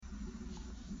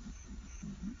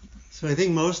So I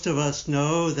think most of us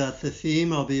know that the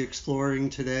theme I'll be exploring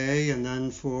today and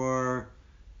then for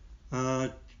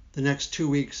the next 2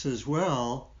 weeks as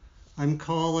well, I'm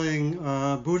calling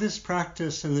Buddhist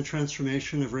practice and the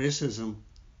transformation of racism.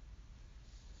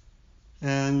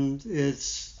 And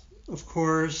it's, of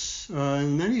course,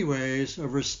 in many ways, a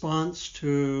response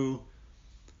to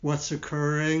what's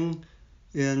occurring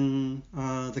in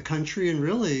the country and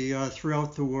really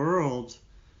throughout the world.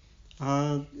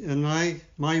 In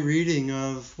my reading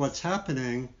of what's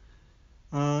happening,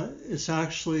 it's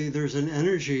actually, there's an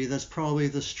energy that's probably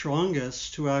the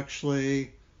strongest to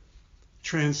actually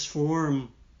transform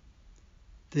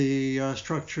the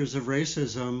structures of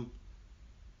racism.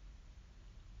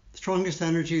 Strongest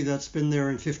energy that's been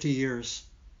there in 50 years.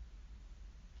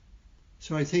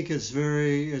 So I think it's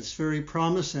very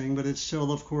promising, but it's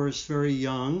still, of course, very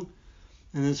young,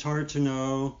 and it's hard to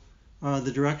know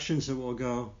the directions it will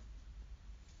go.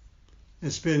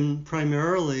 It's been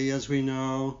primarily, as we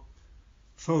know,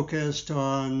 focused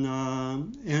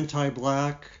on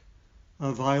anti-Black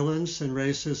violence and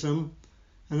racism.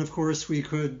 And of course, we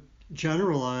could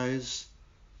generalize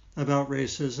about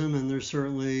racism, and there's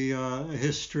certainly a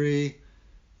history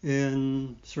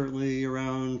in certainly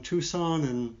around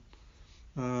Tucson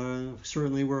and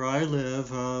certainly where I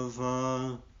live of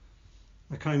a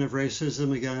kind of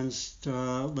racism against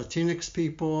Latinx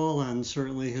people and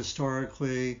certainly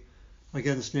historically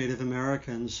against Native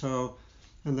Americans. So,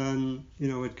 and then,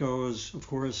 it goes, of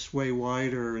course, way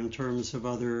wider in terms of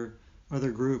other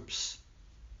groups.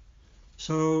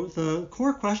 So the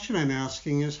core question I'm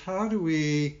asking is, how do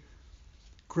we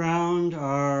ground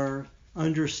our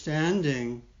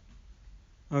understanding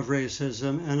of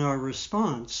racism and our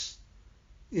response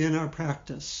in our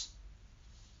practice?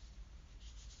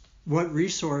 What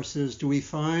resources do we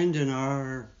find in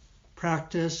our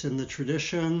practice, in the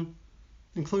tradition,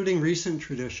 including recent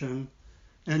tradition,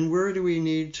 and where do we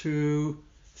need to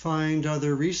find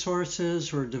other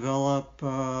resources or develop,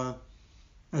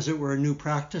 as it were, new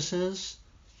practices?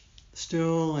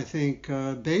 Still, I think,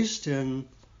 based in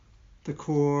the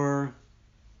core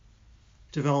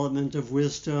development of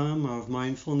wisdom, of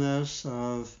mindfulness,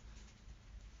 of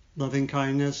loving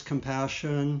kindness,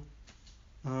 compassion,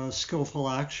 skillful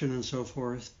action, and so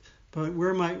forth. But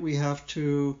where might we have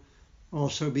to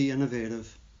also be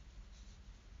innovative?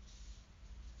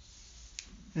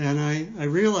 And I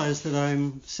realize that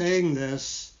I'm saying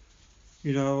this,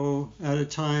 at a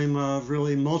time of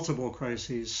really multiple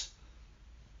crises.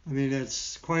 I mean,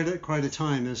 it's quite a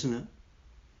time, isn't it?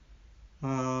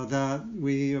 That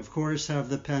we, of course, have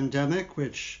the pandemic,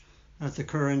 which at the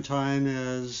current time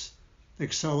is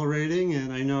accelerating.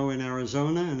 And I know in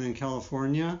Arizona and in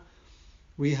California,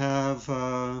 we have,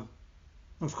 of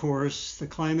course, the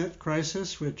climate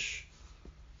crisis, which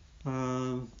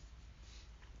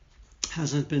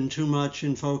hasn't been too much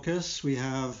in focus. We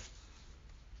have,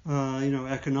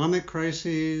 economic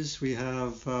crises. We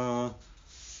have,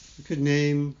 we could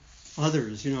name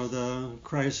others, the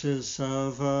crisis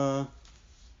of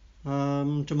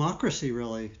democracy,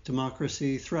 really.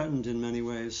 Democracy threatened in many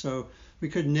ways. So we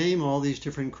could name all these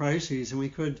different crises and we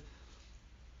could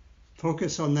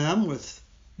focus on them with,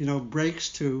 breaks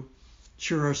to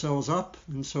cheer ourselves up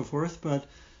and so forth. But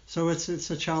so it's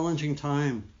a challenging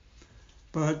time.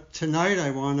 But tonight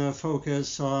I want to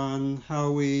focus on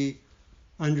how we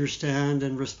understand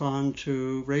and respond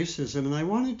to racism. And I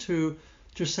wanted to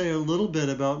just say a little bit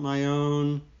about my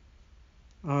own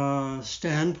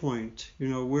standpoint,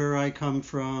 where I come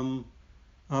from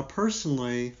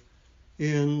personally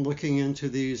in looking into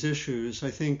these issues.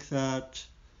 I think that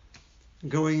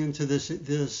going into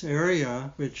this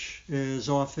area, which is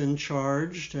often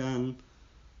charged and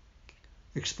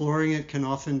exploring it can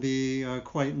often be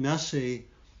quite messy,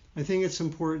 I think it's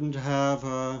important to have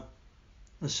a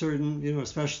certain,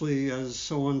 especially as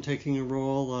someone taking a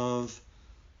role of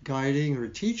guiding or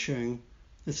teaching,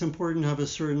 it's important to have a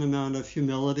certain amount of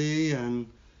humility and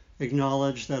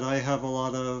acknowledge that I have a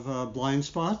lot of blind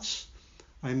spots.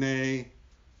 I may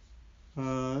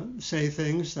say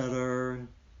things that are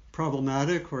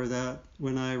problematic or that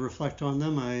when I reflect on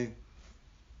them, I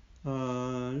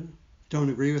don't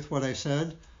agree with what I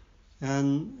said.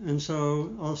 And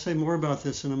so I'll say more about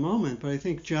this in a moment, but I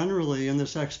think generally in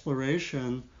this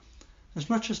exploration, as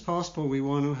much as possible, we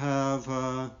want to have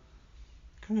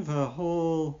kind of a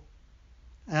whole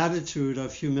attitude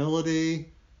of humility,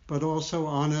 but also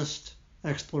honest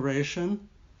exploration,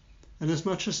 and as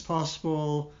much as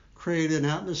possible create an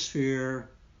atmosphere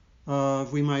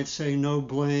of, we might say, no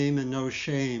blame and no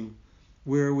shame,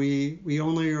 where we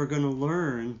only are going to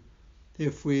learn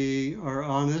if we are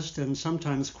honest and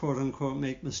sometimes, quote unquote,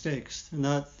 make mistakes. And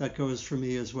that goes for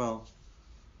me as well.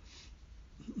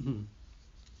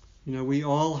 We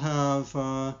all have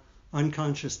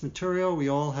unconscious material. We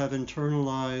all have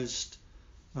internalized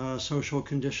social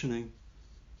conditioning.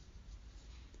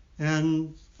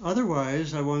 And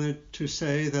otherwise, I wanted to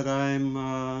say that I'm,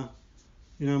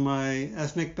 my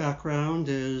ethnic background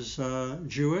is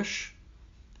Jewish,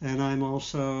 and I'm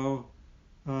also,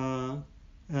 and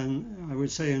I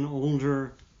would say, an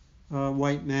older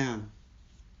white man.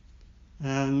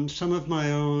 And some of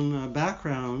my own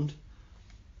background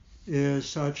is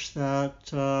such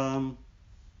that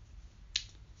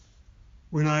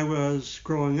when I was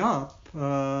growing up,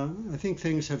 I think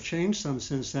things have changed some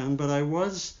since then, but I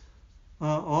was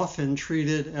often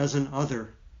treated as an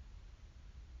other.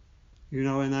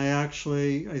 And I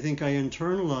think I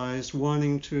internalized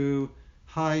wanting to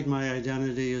hide my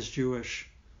identity as Jewish.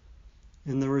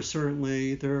 And there were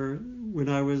certainly, when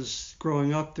I was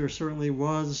growing up, there certainly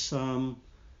was some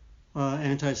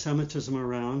anti-Semitism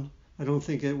around. I don't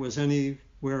think it was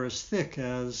anywhere as thick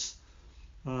as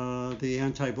the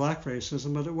anti-black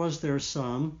racism, but it was there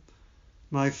some.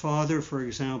 My father, for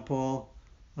example,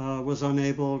 was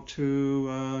unable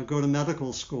to go to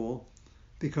medical school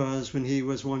because when he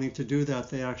was wanting to do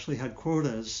that, they actually had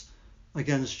quotas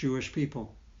against Jewish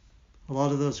people. A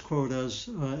lot of those quotas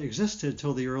existed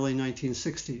till the early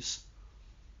 1960s,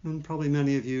 and probably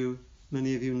many of you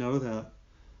know that.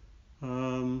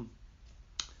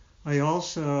 I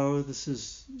also, this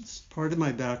is part of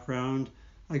my background,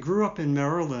 I grew up in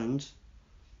Maryland,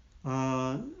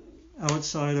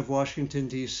 outside of Washington,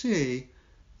 D.C.,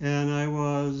 and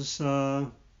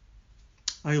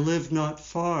I lived not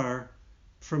far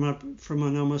from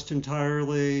an almost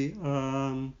entirely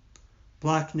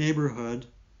black neighborhood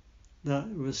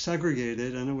that was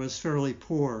segregated, and it was fairly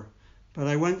poor. But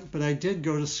I did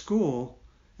go to school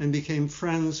and became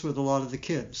friends with a lot of the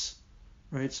kids,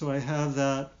 right? So I have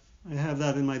that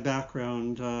in my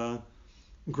background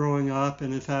growing up.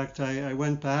 And in fact, I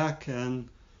went back and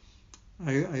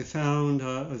I found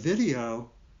a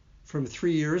video from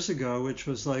 3 years ago, which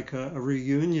was like a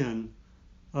reunion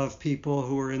of people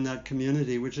who were in that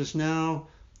community, which is now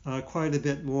quite a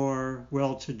bit more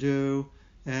well-to-do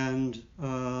and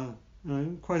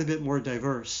quite a bit more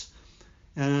diverse.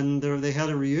 And they had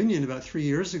a reunion about 3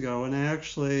 years ago, and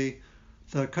the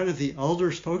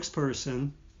elder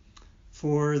spokesperson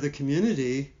for the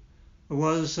community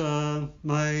was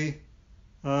my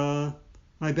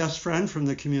best friend from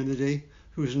the community,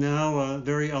 who's now a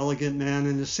very elegant man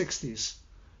in his 60s,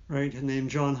 right, named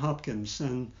John Hopkins.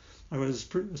 And I was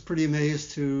pretty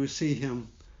amazed to see him.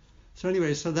 So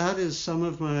anyway, so that is some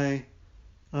of my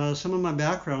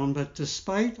background. But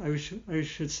despite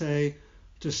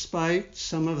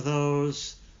some of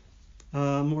those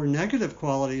more negative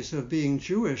qualities of being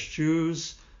Jewish,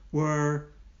 Jews were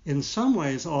in some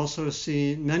ways also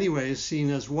seen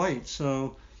as white.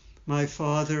 So my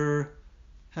father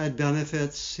had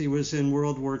benefits. He was in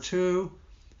World War II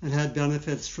and had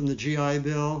benefits from the GI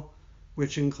Bill,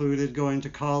 which included going to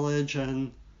college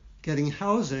and getting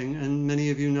housing. And many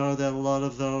of you know that a lot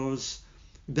of those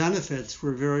benefits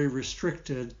were very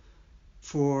restricted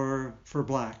for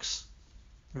blacks,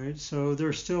 right? So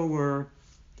there still were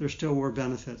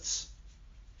benefits.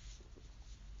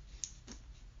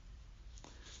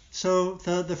 So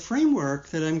the framework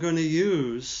that I'm going to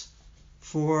use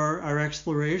for our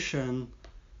exploration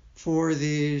for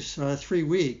these 3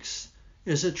 weeks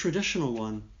is a traditional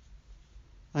one.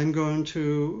 I'm going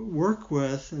to work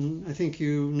with, and I think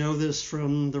you know this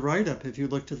from the write-up, if you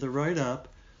looked at the write-up,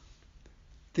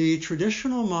 the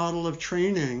traditional model of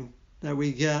training that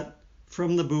we get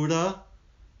from the Buddha,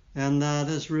 and that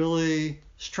is really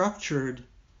structured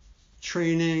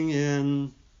training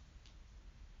in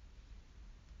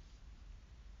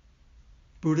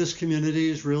Buddhist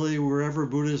communities, really wherever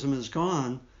Buddhism has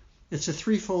gone. It's a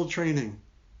threefold training.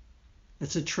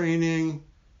 It's a training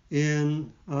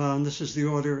in, this is the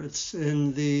order, it's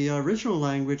in the original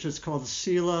language, it's called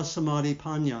Sila Samadhi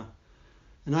Panya.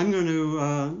 And I'm going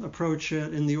to approach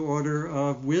it in the order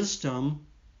of wisdom,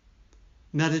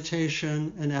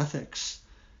 meditation, and ethics.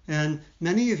 And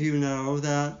many of you know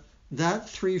that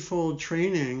threefold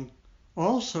training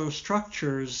also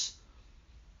structures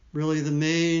really the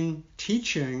main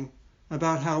teaching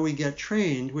about how we get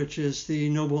trained, which is the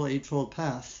Noble Eightfold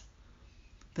Path.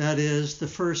 That is, the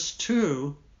first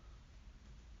 2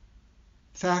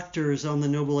 factors on the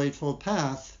Noble Eightfold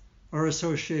Path are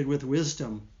associated with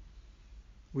wisdom.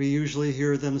 We usually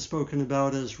hear them spoken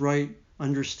about as right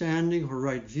understanding or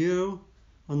right view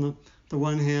on the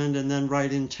one hand, and then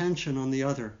right intention on the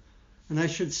other. And I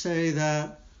should say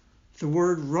that the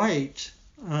word right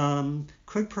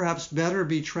could perhaps better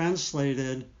be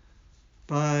translated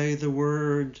by the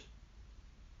word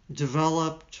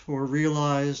developed or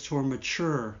realized or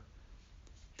mature.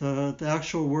 The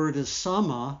actual word is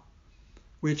sama,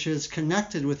 which is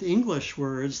connected with English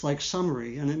words like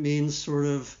summary, and it means sort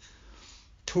of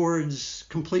towards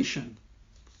completion.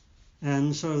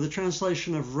 And so the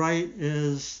translation of right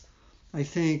is, I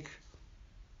think,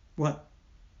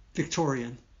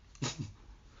 Victorian.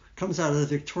 Comes out of the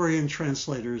Victorian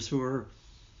translators who are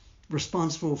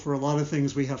responsible for a lot of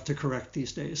things we have to correct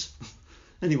these days.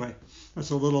 Anyway, that's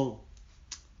a little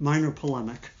minor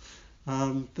polemic.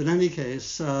 But in any case,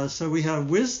 so we have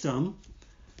wisdom,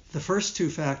 the first two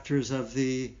factors of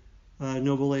the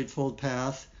Noble Eightfold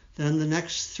Path. Then the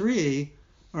next three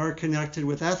are connected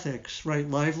with ethics, right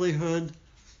livelihood,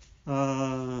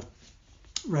 right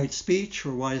speech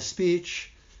or wise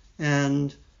speech,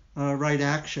 and right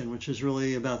action, which is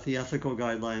really about the ethical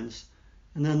guidelines.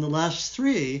 And then the last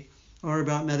three are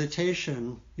about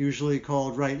meditation, usually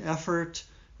called right effort,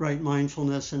 right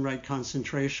mindfulness, and right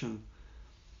concentration.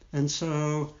 And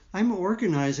so I'm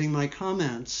organizing my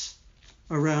comments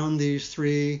around these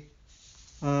three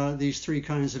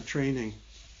kinds of training.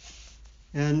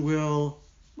 And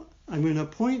I'm going to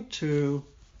point to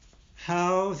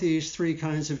how these three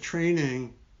kinds of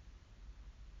training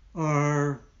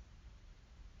are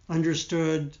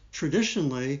understood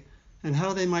traditionally and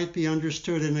how they might be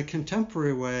understood in a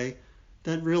contemporary way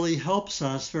that really helps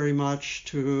us very much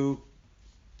to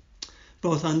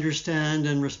both understand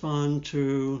and respond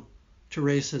to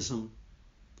racism.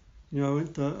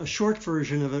 A short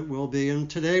version of it will be, and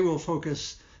today we'll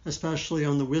focus especially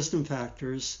on the wisdom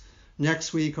factors,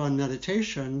 next week on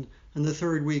meditation, and the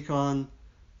third week on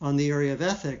the area of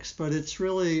ethics. But it's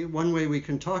really, one way we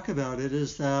can talk about it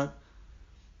is that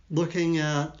looking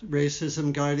at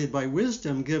racism guided by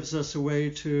wisdom gives us a way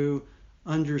to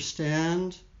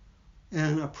understand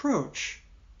and approach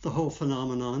the whole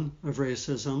phenomenon of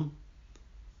racism.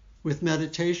 With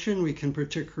meditation, we can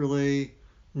particularly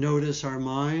notice our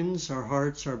minds, our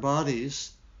hearts, our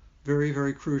bodies, very,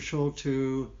 very crucial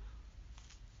to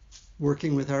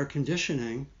working with our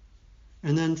conditioning.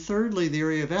 And then thirdly, the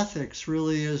area of ethics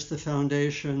really is the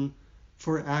foundation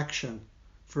for action,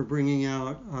 for bringing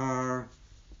out our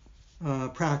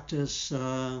practice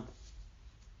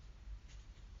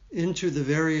into the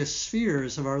various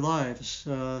spheres of our lives.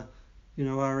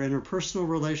 Our interpersonal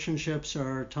relationships,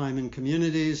 our time in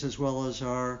communities, as well as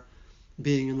our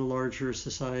being in a larger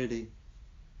society.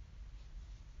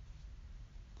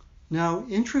 Now,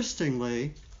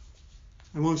 interestingly,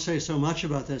 I won't say so much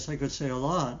about this, I could say a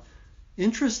lot.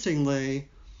 Interestingly,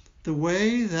 the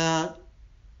way that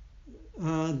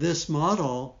this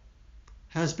model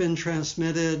has been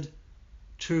transmitted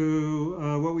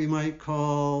to what we might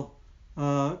call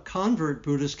convert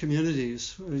Buddhist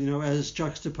communities, as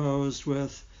juxtaposed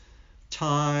with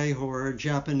Thai or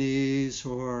Japanese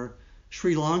or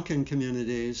Sri Lankan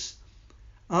communities.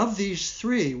 Of these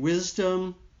three,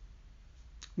 wisdom,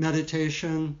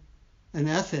 meditation, and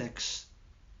ethics,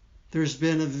 there's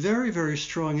been a very, very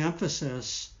strong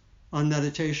emphasis on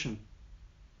meditation.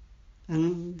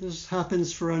 And this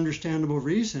happens for understandable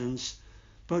reasons,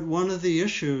 but one of the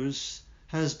issues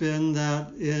has been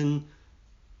that in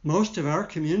most of our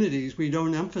communities, we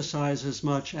don't emphasize as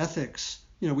much ethics.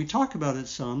 We talk about it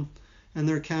some, and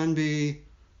there can be,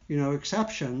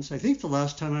 exceptions. I think the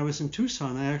last time I was in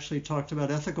Tucson, I actually talked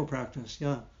about ethical practice.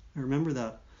 Yeah, I remember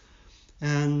that.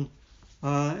 And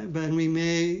but we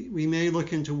may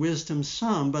look into wisdom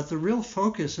some, but the real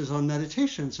focus is on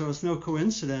meditation. So it's no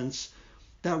coincidence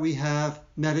that we have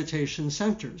meditation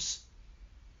centers,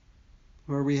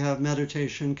 or we have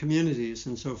meditation communities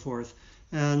and so forth.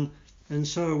 And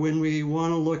so when we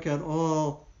want to look at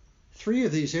all three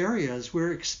of these areas,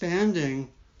 we're expanding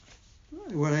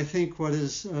we're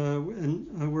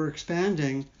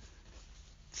expanding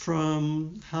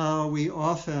from how we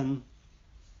often,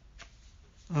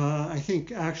 I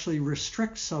think, actually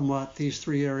restrict somewhat these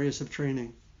three areas of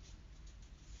training.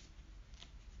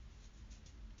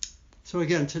 So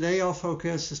again, today I'll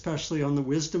focus especially on the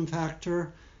wisdom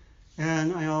factor,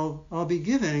 and I'll be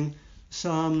giving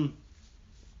some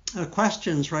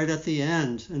questions right at the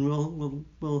end, and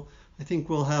I think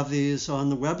we'll have these on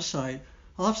the website.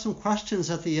 I'll have some questions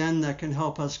at the end that can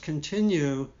help us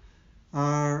continue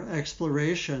our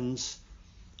explorations,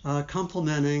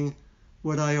 complementing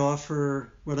what I'm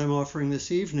offering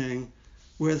this evening,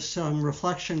 with some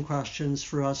reflection questions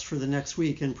for us for the next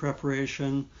week in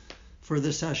preparation for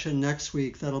the session next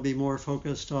week that'll be more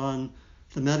focused on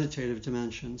the meditative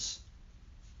dimensions.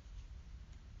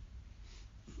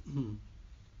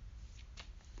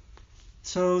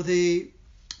 So the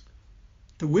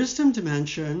wisdom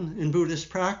dimension in Buddhist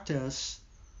practice,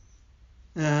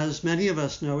 as many of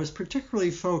us know, is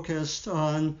particularly focused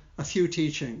on a few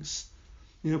teachings.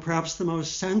 Perhaps the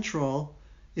most central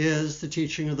is the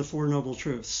teaching of the Four Noble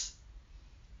Truths,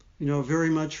 very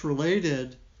much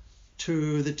related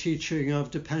to the teaching of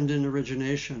dependent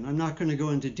origination. I'm not going to go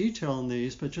into detail on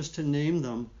these, but just to name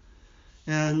them.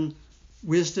 And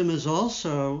wisdom is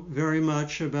also very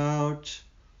much about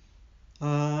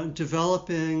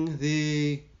developing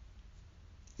the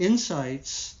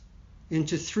insights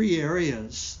into three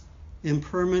areas: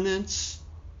 impermanence,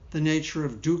 the nature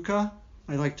of dukkha.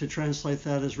 I like to translate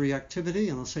that as reactivity,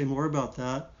 and I'll say more about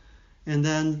that. And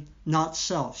then not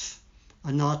self,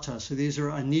 anatta. So these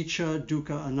are anicca,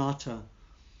 dukkha, anatta.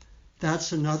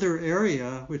 That's another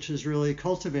area which is really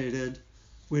cultivated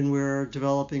when we're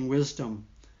developing wisdom.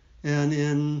 And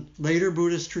in later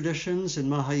Buddhist traditions, in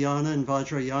Mahayana and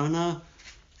Vajrayana,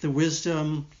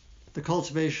 the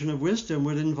cultivation of wisdom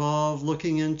would involve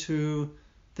looking into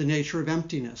the nature of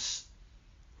emptiness,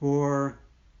 or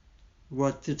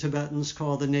what the Tibetans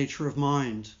call the nature of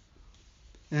mind.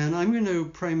 And I'm going to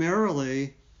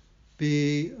primarily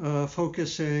be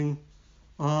focusing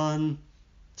on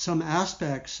some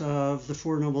aspects of the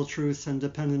Four Noble Truths and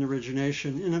dependent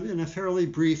origination in a fairly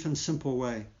brief and simple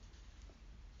way.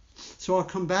 So I'll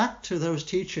come back to those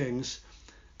teachings,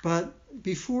 but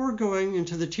before going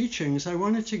into the teachings, I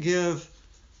wanted to give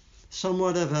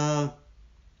somewhat of a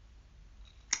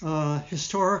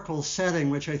historical setting,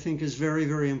 which I think is very,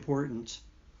 very important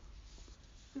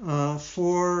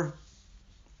for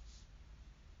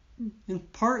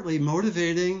partly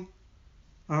motivating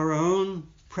our own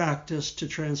practice to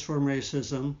transform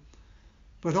racism,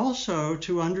 but also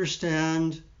to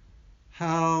understand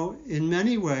how, in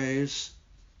many ways,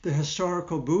 the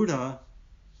historical Buddha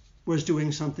was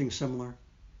doing something similar.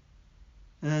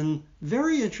 And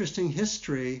very interesting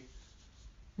history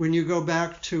when you go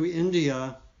back to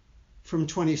India from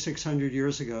 2,600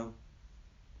 years ago,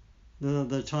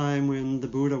 the time when the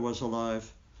Buddha was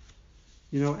alive.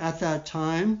 At that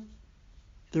time,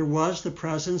 there was the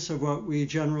presence of what we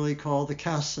generally call the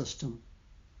caste system,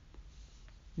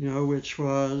 which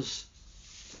was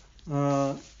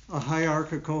a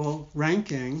hierarchical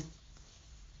ranking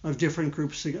of different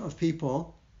groups of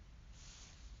people.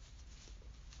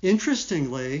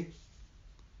 Interestingly,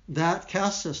 that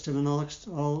caste system, and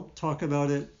I'll talk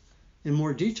about it in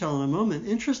more detail in a moment.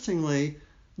 Interestingly,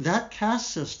 that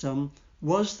caste system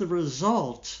was the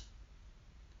result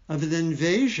of an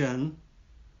invasion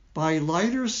by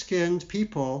lighter-skinned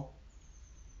people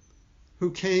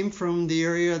who came from the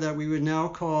area that we would now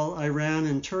call Iran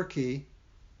and Turkey,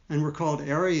 and were called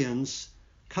Aryans,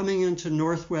 coming into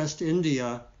northwest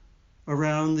India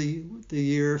around the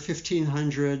year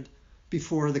 1500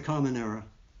 before the Common Era.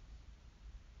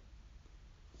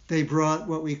 They brought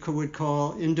what we would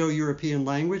call Indo-European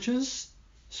languages.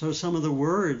 So some of the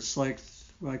words, like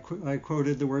I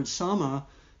quoted the word sama,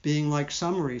 being like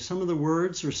summary. Some of the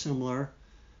words are similar,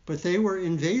 but they were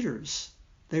invaders.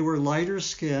 They were lighter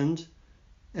skinned,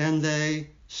 and they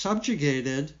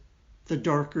subjugated the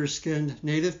darker skinned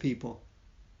native people.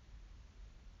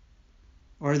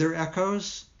 Are there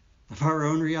echoes of our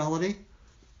own reality?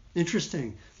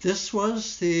 Interesting. This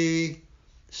was the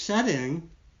setting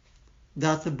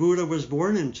that the Buddha was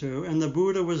born into, and the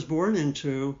Buddha was born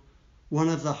into one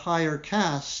of the higher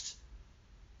castes,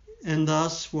 and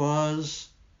thus was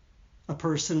a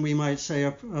person, we might say,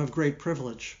 of great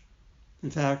privilege. In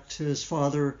fact, his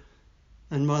father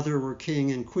and mother were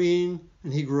king and queen,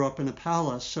 and he grew up in a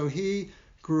palace. So he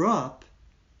grew up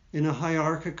in a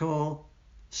hierarchical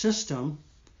system.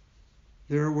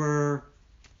 There were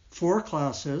 4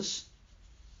 classes.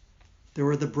 There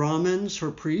were the Brahmins,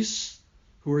 or priests,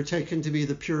 who were taken to be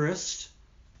the purest.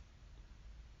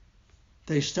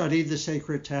 They studied the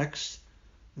sacred text.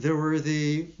 There were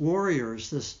the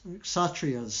warriors, the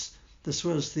Kshatriyas. This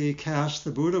was the caste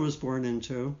the Buddha was born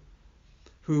into,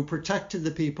 who protected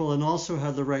the people and also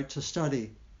had the right to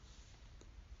study.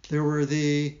 There were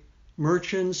the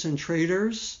merchants and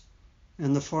traders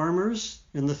and the farmers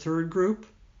in the 3rd group,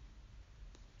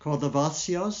 called the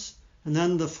Vatsyas. And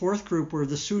then the 4th group were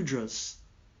the Sudras,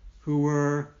 who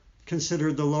were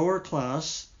considered the lower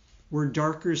class, were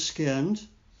darker skinned,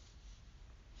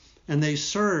 and they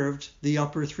served the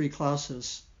upper 3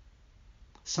 classes.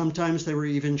 Sometimes they were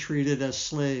even treated as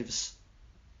slaves.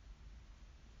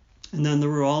 And then there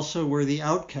were the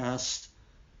outcasts,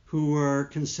 who were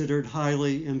considered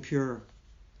highly impure.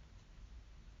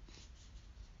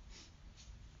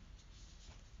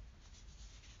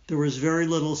 There was very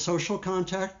little social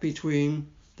contact between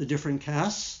the different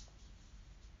castes.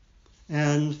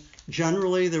 And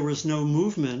generally there was no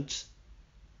movement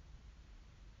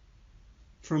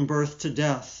from birth to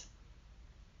death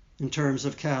in terms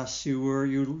of castes.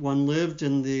 One lived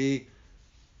in the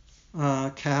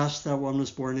caste that one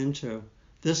was born into.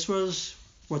 This was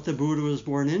what the Buddha was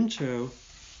born into,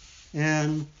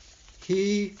 and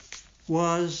he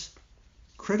was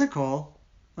critical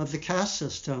of the caste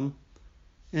system,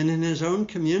 and in his own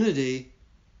community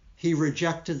he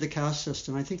rejected the caste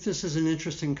system. I think this is an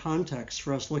interesting context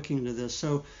for us looking into this.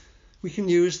 So we can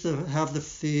have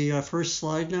the first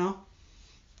slide now.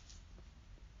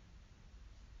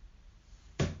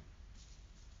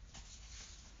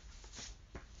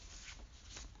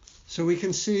 So we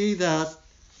can see that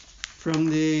from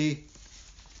the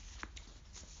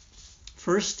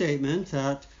first statement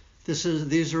that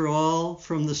these are all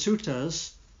from the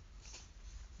suttas.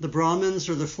 The Brahmins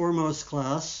are the foremost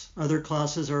class, other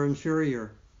classes are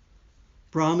inferior.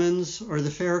 Brahmins are the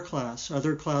fair class,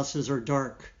 other classes are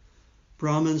dark.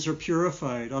 Brahmins are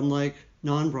purified, unlike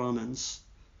non-Brahmins.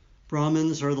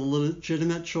 Brahmins are the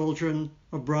legitimate children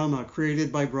of Brahma,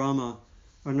 created by Brahma,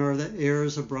 and are the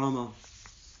heirs of Brahma.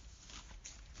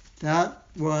 That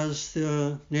was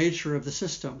the nature of the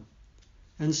system.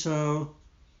 And so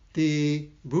the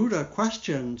Buddha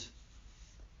questioned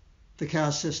the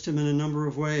caste system in a number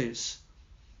of ways.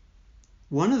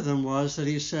 One of them was that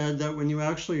he said that when you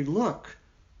actually look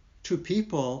to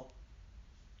people,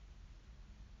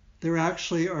 there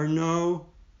actually are no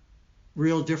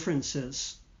real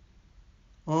differences.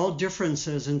 All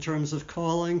differences in terms of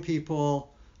calling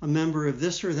people a member of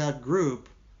this or that group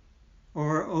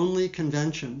are only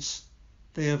conventions.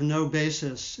 They have no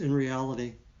basis in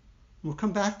reality. We'll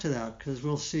come back to that because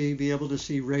we'll be able to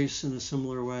see race in a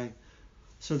similar way.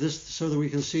 So that we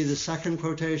can see the second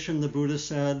quotation, the Buddha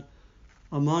said,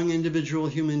 among individual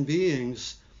human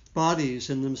beings, bodies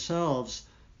in themselves,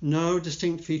 no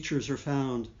distinct features are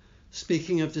found.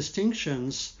 Speaking of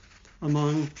distinctions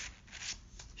among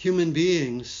human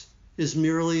beings is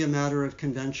merely a matter of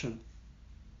convention.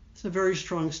 It's a very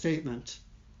strong statement.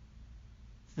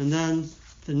 And then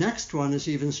the next one is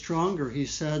even stronger. He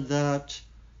said that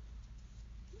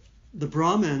the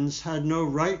Brahmins had no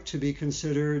right to be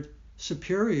considered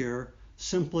superior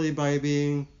simply by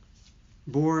being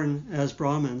born as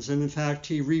Brahmins. And in fact,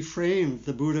 the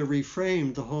Buddha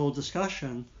reframed the whole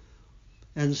discussion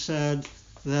and said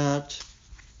that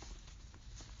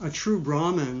a true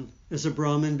Brahmin is a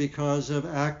Brahmin because of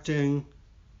acting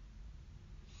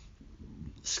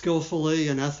skillfully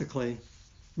and ethically,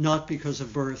 not because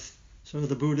of birth. So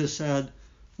the Buddha said,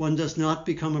 one does not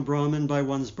become a Brahmin by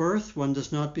one's birth, one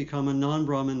does not become a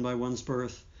non-Brahmin by one's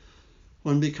birth.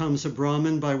 One becomes a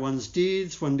Brahmin by one's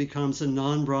deeds, one becomes a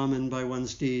non-Brahmin by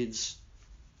one's deeds.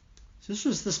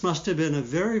 This must have been a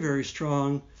very, very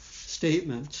strong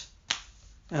statement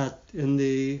in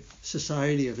the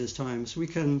society of his time. So we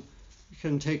can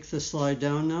take this slide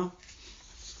down now.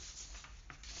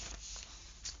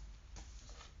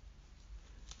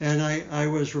 And I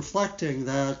was reflecting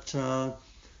that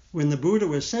when the Buddha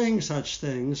was saying such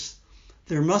things,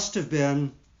 there must have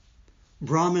been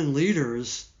Brahmin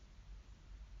leaders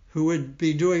who would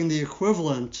be doing the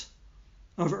equivalent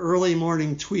of early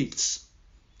morning tweets,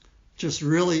 just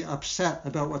really upset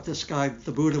about what this guy,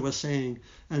 the Buddha, was saying,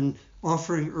 and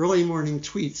offering early morning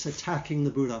tweets attacking the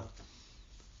Buddha.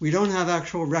 We don't have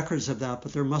actual records of that,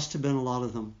 but there must have been a lot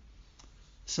of them.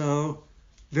 So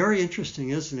very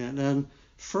interesting, isn't it? And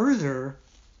further,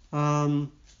 when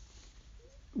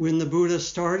the Buddha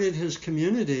started his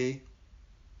community,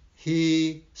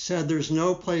 he said, there's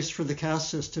no place for the caste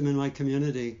system in my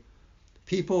community.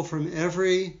 People from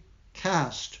every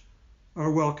caste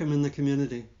are welcome in the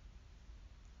community.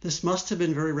 This must have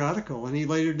been very radical. And he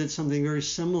later did something very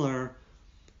similar,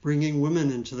 bringing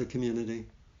women into the community,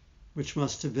 which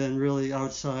must have been really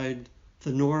outside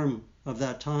the norm of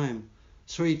that time.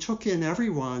 So he took in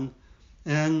everyone,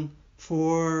 and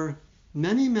for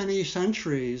many, many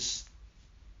centuries,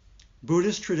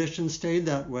 Buddhist tradition stayed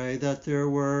that way, that there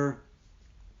were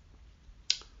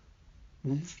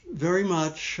very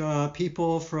much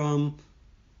people from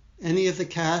any of the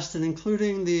caste, and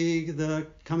including the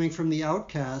coming from the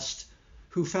outcast,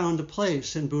 who found a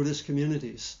place in Buddhist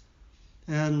communities.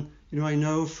 And I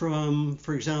know from,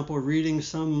 for example, reading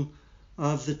some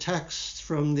of the texts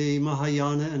from the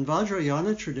Mahayana and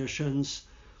Vajrayana traditions,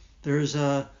 there's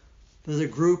a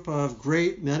group of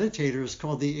great meditators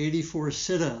called the 84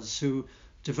 Siddhas who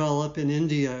develop in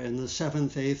India in the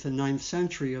 7th, 8th, and 9th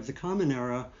century of the Common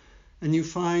Era. And you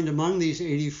find among these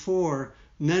 84,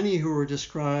 many who are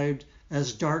described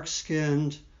as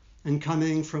dark-skinned and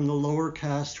coming from the lower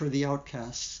caste or the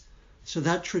outcasts. So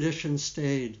that tradition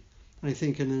stayed, I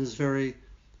think, and is very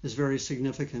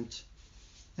significant.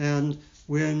 And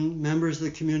when members of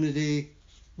the community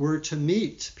were to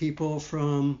meet people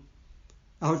from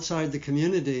outside the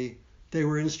community, they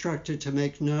were instructed to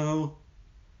make no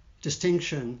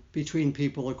distinction between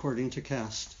people according to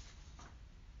caste.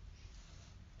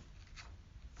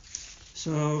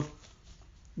 So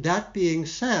that being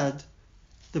said,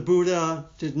 the Buddha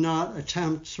did not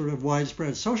attempt sort of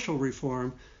widespread social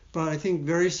reform, but I think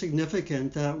very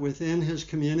significant that within his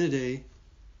community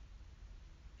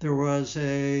there was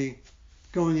a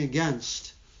going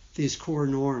against these core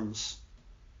norms,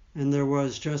 and there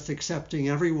was just accepting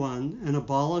everyone and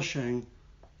abolishing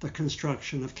the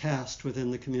construction of caste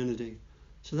within the community.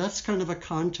 So that's kind of a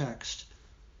context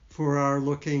for our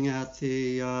looking at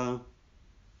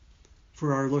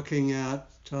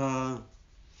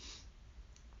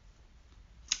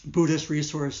Buddhist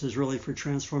resources really for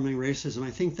transforming racism.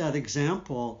 I think that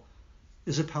example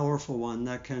is a powerful one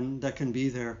that can be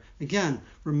there. Again,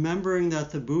 remembering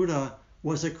that the Buddha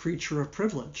was a creature of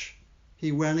privilege.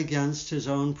 He went against his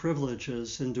own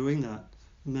privileges in doing that.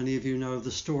 Many of you know the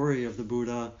story of the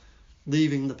Buddha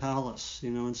leaving the palace,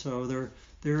 and so there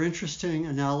are interesting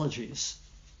analogies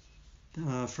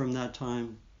from that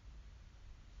time.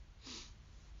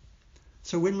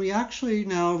 So when we actually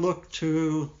now look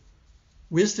to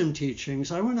wisdom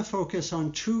teachings, I want to focus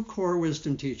on two core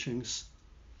wisdom teachings.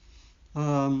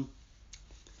 The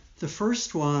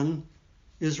first one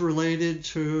is related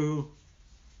to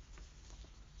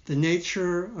the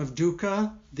nature of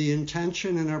dukkha, the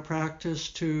intention in our practice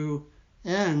to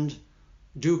end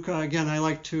dukkha. Again, I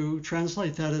like to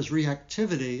translate that as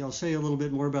reactivity. I'll say a little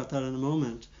bit more about that in a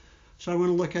moment. So I want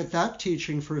to look at that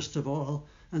teaching first of all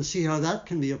and see how that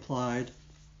can be applied.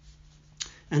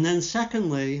 And then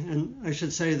secondly, and I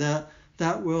should say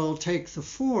that will take the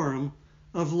form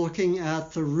of looking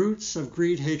at the roots of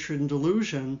greed, hatred, and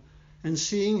delusion and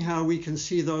seeing how we can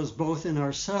see those both in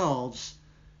ourselves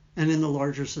and in the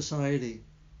larger society.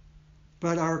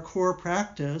 But our core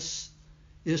practice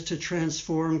is to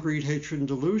transform greed, hatred, and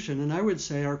delusion. And I would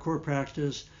say our core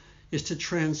practice is to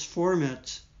transform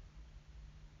it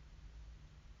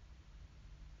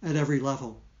at every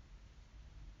level.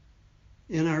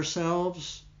 In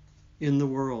ourselves, in the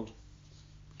world.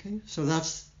 Okay, so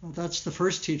that's the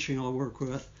first teaching I'll work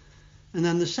with. And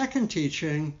then the second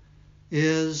teaching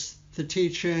is the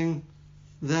teaching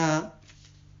that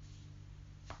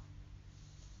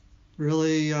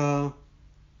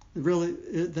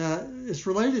that is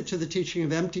related to the teaching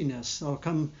of emptiness. I'll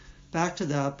come back to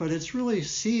that, but it's really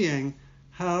seeing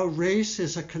how race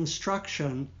is a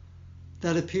construction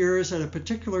that appears at a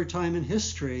particular time in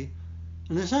history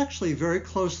and is actually very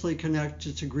closely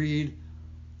connected to greed,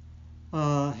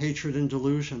 hatred, and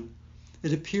delusion.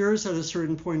 It appears at a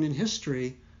certain point in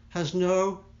history, has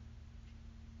no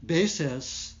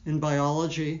basis in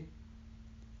biology.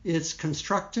 It's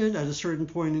constructed at a certain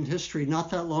point in history,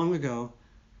 not that long ago,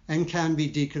 and can be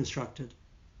deconstructed.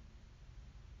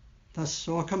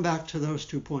 So I'll come back to those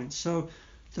 2 points. So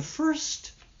the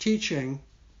first teaching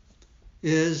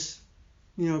is,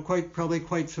 probably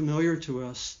quite familiar to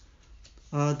us.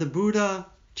 The Buddha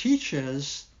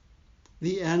teaches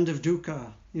the end of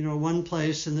dukkha. One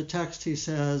place in the text he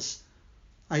says,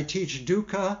 I teach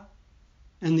dukkha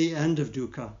and the end of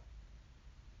dukkha.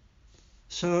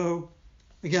 So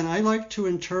again, I like to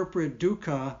interpret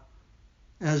dukkha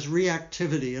as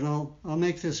reactivity, and I'll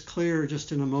make this clear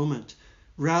just in a moment,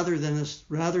 rather than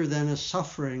as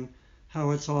suffering,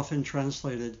 how it's often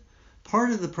translated.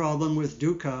 Part of the problem with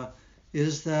dukkha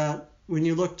is that when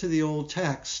you look to the old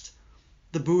text,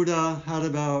 the Buddha had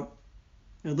about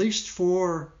at least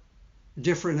 4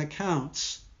 different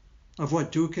accounts of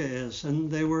what dukkha is, and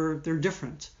they're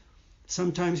different.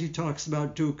 Sometimes he talks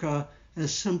about dukkha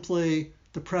as simply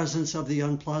the presence of the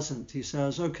unpleasant. He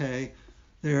says, okay,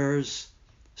 there's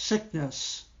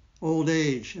sickness, old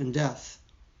age, and death.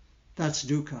 That's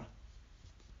dukkha.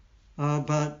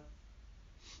 But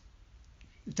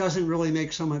it doesn't really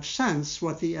make so much sense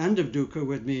what the end of dukkha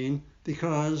would mean,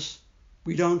 because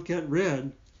we don't get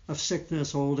rid of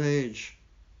sickness, old age,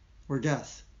 or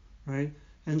death, right?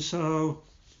 And so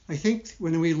I think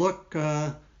when we look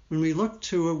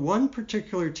to one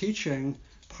particular teaching,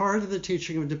 part of the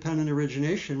teaching of dependent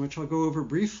origination, which I'll go over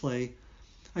briefly,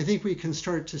 I think we can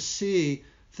start to see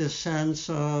this sense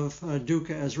of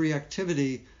dukkha as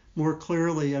reactivity more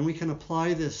clearly, and we can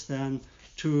apply this then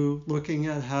to looking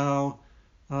at how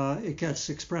it gets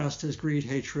expressed as greed,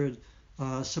 hatred,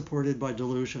 supported by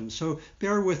delusion. So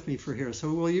bear with me for here.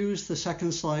 So we'll use the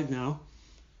second slide now.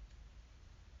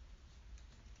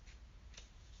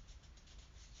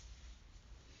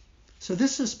 So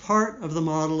this is part of the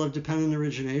model of dependent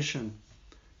origination.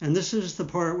 And this is the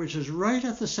part which is right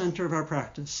at the center of our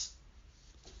practice.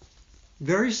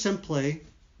 Very simply,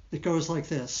 it goes like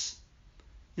this.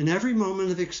 In every moment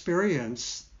of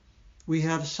experience, we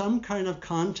have some kind of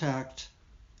contact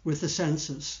with the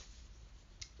senses.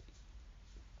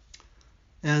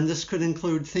 And this could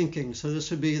include thinking. So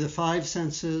this would be the 5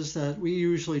 senses that we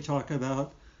usually talk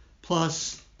about,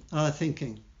 plus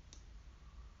thinking.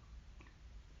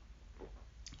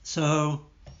 So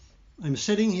I'm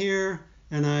sitting here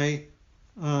and I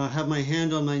have my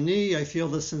hand on my knee. I feel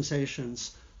the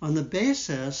sensations. On the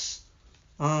basis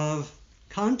of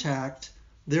contact,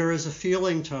 there is a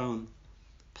feeling tone,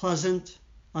 pleasant,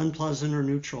 unpleasant, or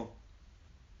neutral.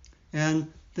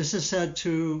 And this is said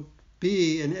to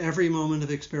be in every moment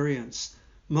of experience.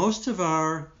 Most of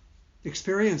our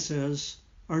experiences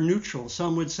are neutral.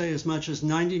 Some would say as much as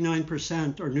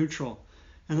 99% are neutral.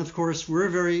 And of course, we're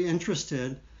very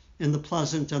interested in the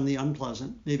pleasant and the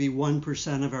unpleasant, maybe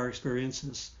 1% of our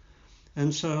experiences.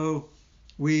 And so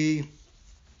we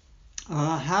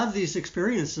have these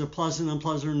experiences of pleasant,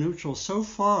 unpleasant, or neutral. So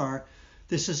far,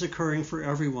 this is occurring for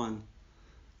everyone.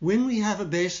 When we have a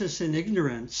basis in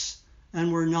ignorance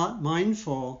and we're not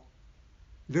mindful,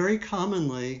 very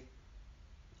commonly,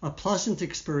 a pleasant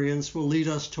experience will lead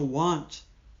us to want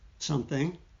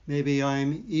something. Maybe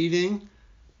I'm eating,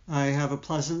 I have a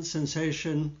pleasant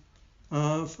sensation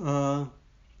of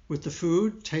with the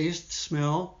food, taste,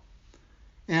 smell,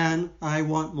 and I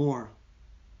want more.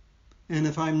 And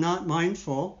if I'm not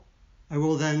mindful, I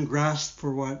will then grasp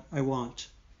for what I want.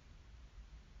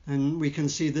 And we can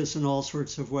see this in all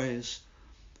sorts of ways.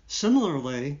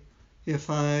 Similarly, if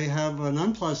I have an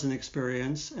unpleasant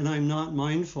experience and I'm not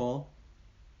mindful,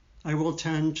 I will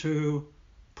tend to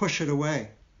push it away.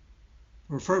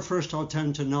 Or first I'll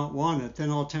tend to not want it, then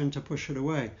I'll tend to push it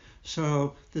away.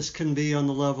 So this can be on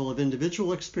the level of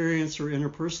individual experience or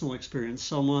interpersonal experience.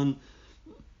 Someone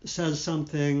says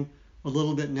something a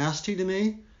little bit nasty to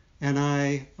me, and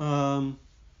I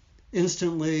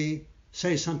instantly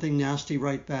say something nasty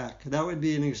right back. That would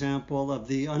be an example of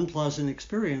the unpleasant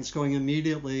experience going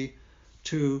immediately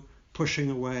to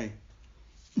pushing away.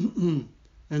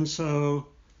 And so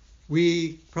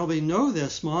we probably know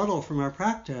this model from our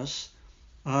practice.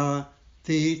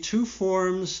 The 2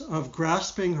 forms of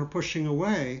grasping or pushing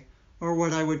away are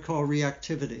what I would call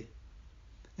reactivity.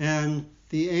 And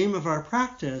the aim of our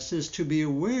practice is to be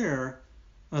aware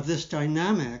of this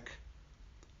dynamic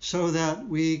so that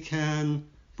we can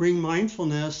bring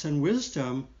mindfulness and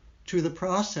wisdom to the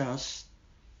process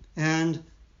and,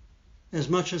 as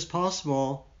much as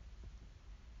possible,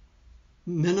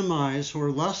 minimize or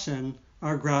lessen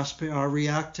our grasping, our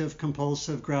reactive,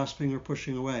 compulsive grasping or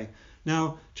pushing away.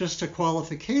 Now, just a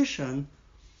qualification,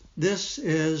 this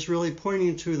is really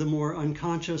pointing to the more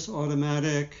unconscious,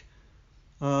 automatic,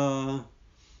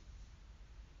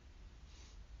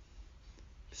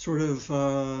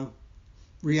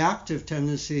 reactive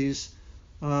tendencies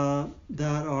that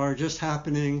are just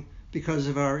happening because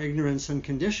of our ignorance and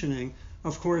conditioning.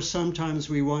 Of course, sometimes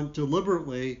we want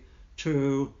deliberately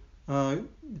to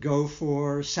go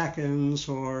for seconds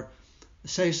or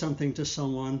say something to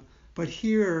someone, but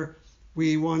here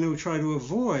we want to try to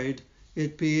avoid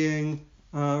it being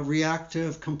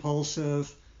reactive,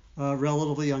 compulsive,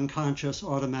 relatively unconscious,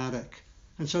 automatic.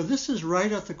 And so this is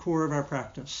right at the core of our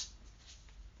practice.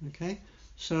 Okay,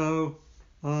 so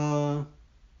and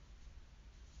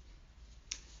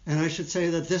I should say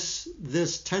that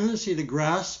this tendency to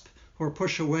grasp or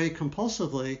push away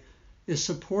compulsively is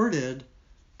supported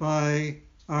by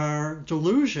our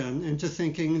delusion into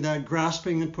thinking that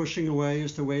grasping and pushing away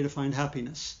is the way to find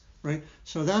happiness, right?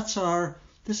 So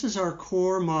this is our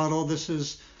core model. This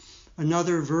is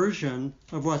another version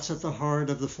of what's at the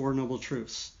heart of the Four Noble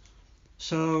Truths.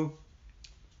 So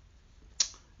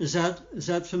is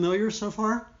that familiar so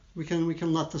far? We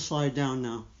can let the slide down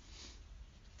now.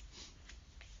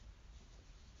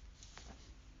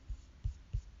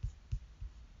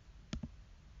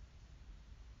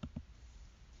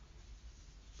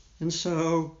 And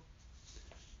so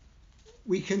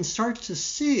we can start to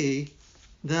see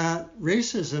that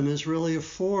racism is really a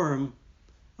form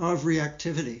of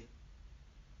reactivity.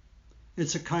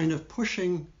 It's a kind of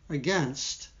pushing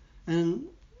against. And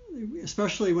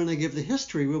especially when I give the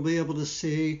history, we'll be able to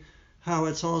see how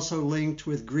it's also linked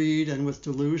with greed and with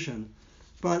delusion.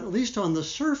 But at least on the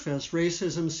surface,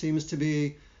 racism seems to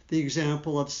be the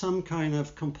example of some kind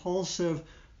of compulsive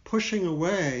pushing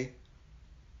away,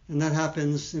 and that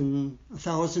happens in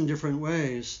 1,000 different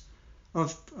ways,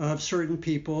 of certain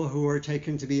people who are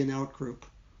taken to be an outgroup.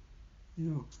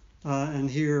 and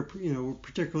here, we're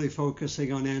particularly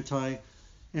focusing on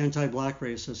anti-black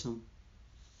racism.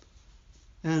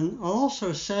 And I'll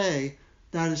also say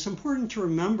that it's important to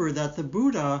remember that the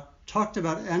Buddha talked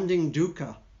about ending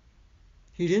dukkha.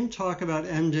 He didn't talk about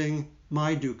ending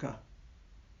my dukkha.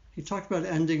 He talked about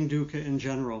ending dukkha in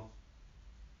general.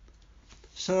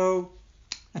 So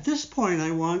at this point,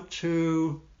 I want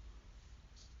to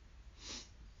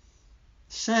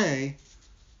say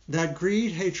that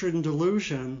greed, hatred, and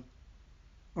delusion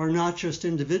are not just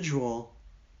individual,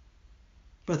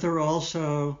 but they're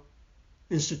also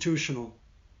institutional.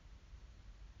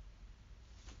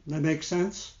 That makes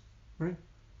sense, right?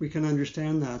 We can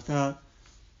understand that.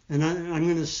 And I'm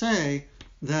going to say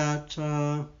that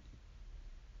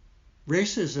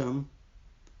racism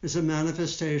is a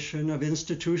manifestation of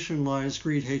institutionalized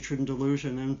greed, hatred, and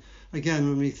delusion. And again,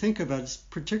 when we think about it, it's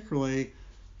particularly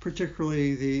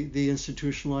the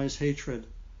institutionalized hatred.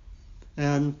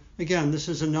 And again, this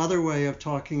is another way of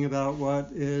talking about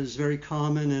what is very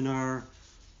common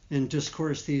in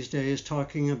discourse these days,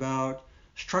 talking about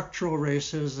structural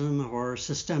racism or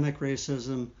systemic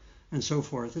racism and so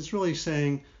forth. It's really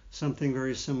saying something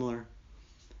very similar.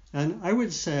 And I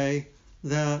would say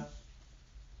that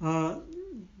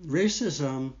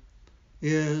racism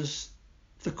is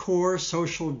the core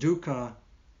social dukkha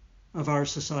of our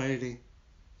society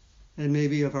and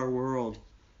maybe of our world.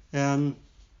 And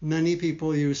many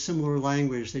people use similar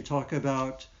language. They talk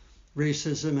about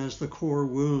racism as the core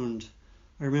wound.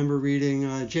 I remember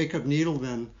reading Jacob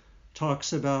Needleman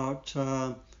talks about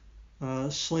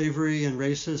slavery and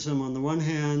racism on the one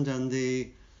hand and the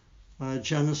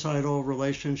genocidal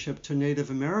relationship to Native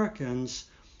Americans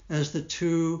as the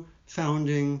two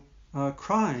founding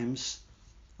crimes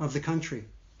of the country,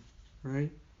 right?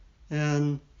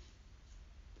 And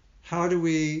how do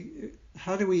we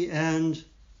end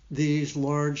these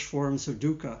large forms of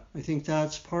dukkha? I think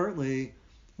that's partly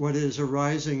what is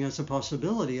arising as a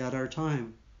possibility at our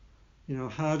time.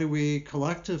 How do we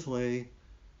collectively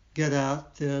get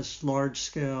at this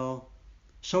large-scale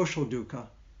social dukkha?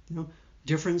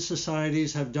 Different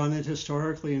societies have done it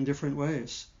historically in different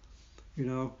ways.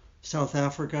 South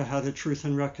Africa had a Truth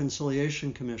and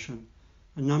Reconciliation Commission.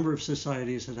 A number of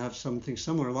societies that have something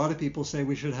similar. A lot of people say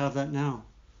we should have that now,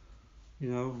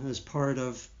 as part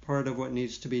of what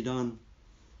needs to be done.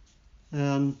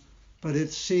 But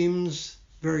it seems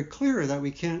very clear that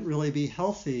we can't really be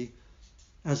healthy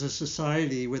as a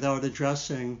society without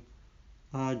addressing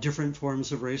different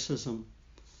forms of racism.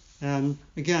 And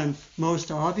again, most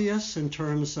obvious in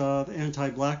terms of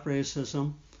anti-black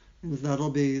racism, and that'll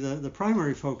be the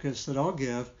primary focus that I'll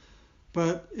give,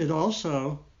 but it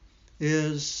also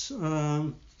is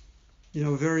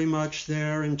very much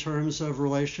there in terms of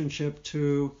relationship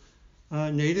to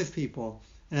Native people.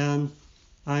 And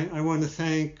I want to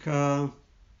thank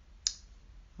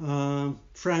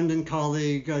friend and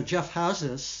colleague Jeff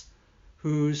Hazis,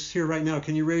 who's here right now.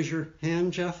 Can you raise your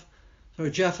hand, Jeff? So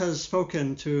Jeff has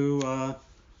spoken to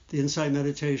the Insight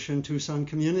Meditation Tucson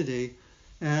community,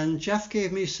 and Jeff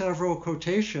gave me several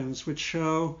quotations which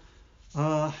show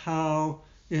how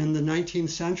in the 19th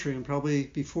century, and probably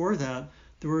before that,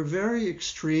 there were very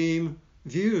extreme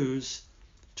views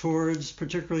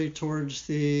particularly towards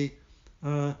the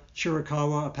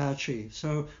Chiricahua Apache.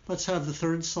 So let's have the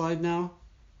third slide now.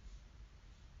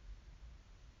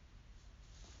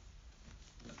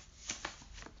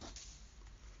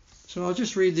 So I'll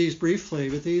just read these briefly,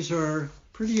 but these are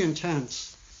pretty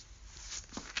intense.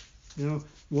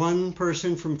 One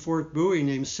person from Fort Bowie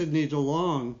named Sidney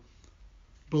DeLong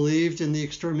believed in the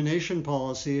extermination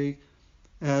policy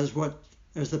as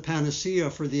the panacea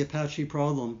for the Apache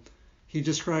problem. He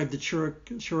described the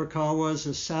Chiricahuas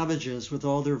as savages with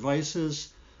all their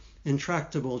vices,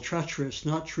 intractable, treacherous,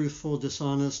 not truthful,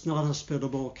 dishonest, not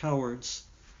hospitable, cowards.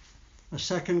 A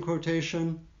second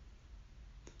quotation,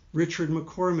 Richard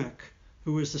McCormick,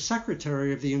 who was the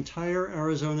secretary of the entire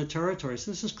Arizona Territory,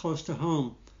 so this is close to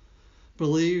home,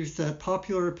 believed that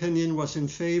popular opinion was in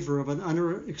favor of an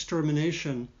utter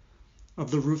extermination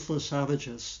of the ruthless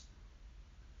savages.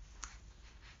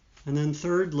 And then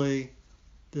thirdly,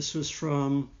 this was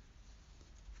from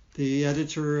the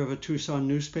editor of a Tucson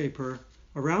newspaper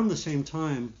around the same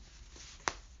time.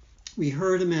 We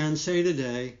heard a man say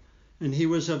today, and he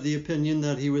was of the opinion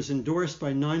that he was endorsed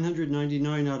by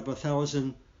 999 out of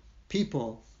 1,000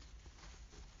 people.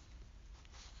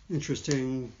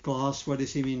 Interesting gloss, what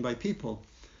does he mean by people?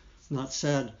 Not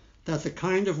said. That the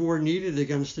kind of war needed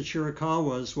against the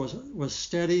Chiricahuas was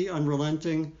steady,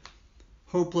 unrelenting,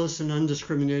 hopeless, and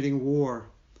undiscriminating war,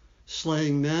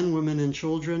 slaying men, women, and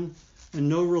children, and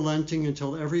no relenting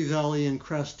until every valley and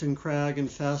crest and crag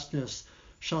and fastness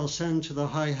shall send to the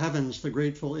high heavens the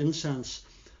grateful incense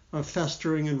of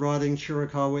festering and rotting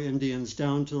Chiricahua Indians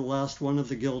down to the last one of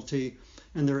the guilty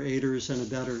and their aiders and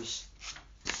abettors.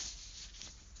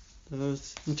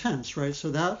 That's intense, right?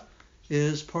 So that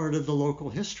is part of the local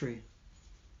history,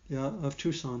 of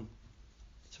Tucson.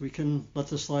 So we can let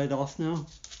the slide off now.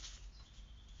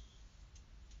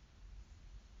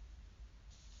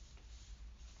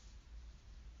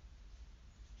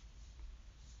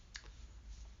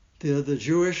 The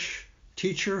Jewish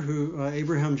teacher,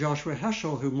 Abraham Joshua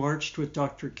Heschel, who marched with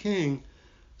Dr. King,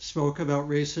 spoke about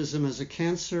racism as a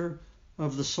cancer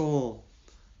of the soul.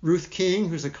 Ruth King,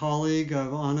 who's a colleague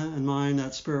of Anna and mine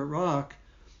at Spirit Rock,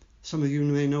 some of you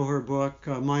may know her book,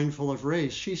 Mindful of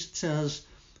Race. She says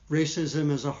racism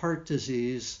is a heart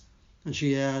disease, and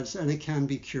she adds, and it can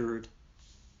be cured.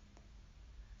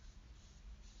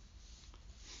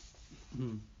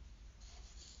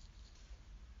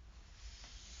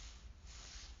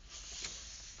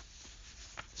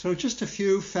 So just a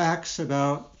few facts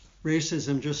about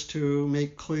racism, just to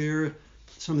make clear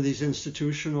some of these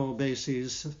institutional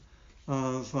bases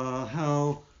of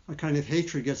how a kind of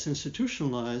hatred gets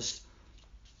institutionalized.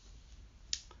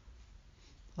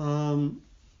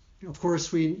 Of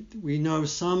course, we know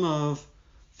some of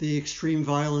the extreme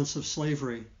violence of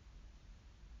slavery.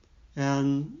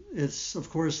 And it's,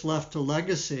 of course, left a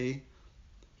legacy.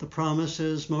 The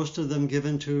promises, most of them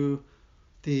given to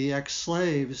the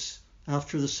ex-slaves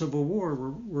after the Civil War,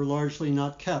 were largely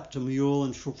not kept, a mule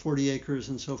and 40 acres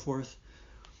and so forth.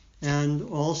 And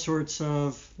all sorts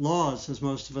of laws, as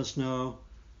most of us know,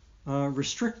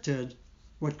 restricted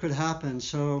what could happen.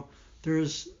 So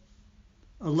there's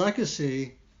a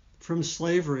legacy from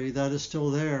slavery that is still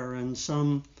there, and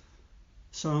some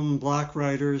black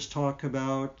writers talk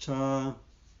about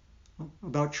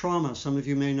trauma. Some of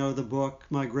you may know the book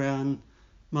My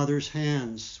Grandmother's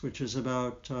Hands, which is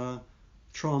about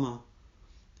trauma.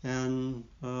 And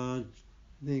I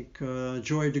think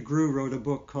Joy DeGruy wrote a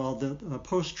book called the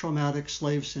Post-Traumatic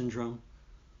Slave Syndrome.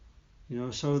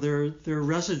 So there are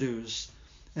residues,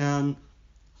 and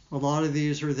a lot of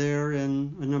these are there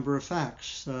in a number of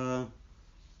facts.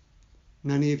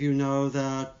 Many of you know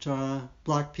that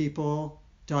black people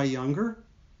die younger,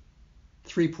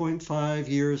 3.5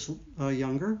 years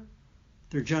younger.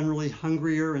 They're generally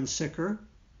hungrier and sicker.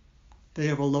 They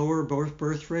have a lower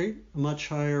birth rate, a much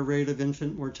higher rate of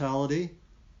infant mortality,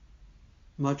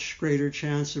 much greater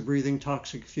chance of breathing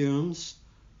toxic fumes,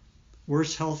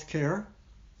 worse health care,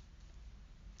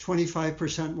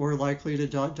 25% more likely to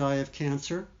die of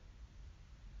cancer,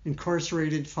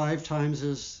 incarcerated 5 times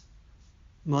as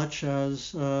much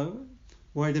as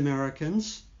white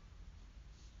Americans.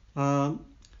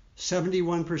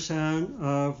 71%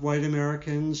 of white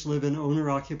Americans live in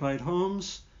owner-occupied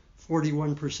homes,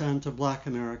 41% of black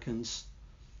Americans.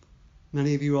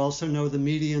 Many of you also know the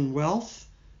median wealth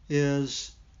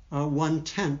is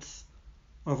 1/10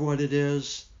 of what it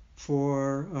is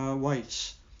for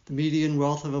whites. The median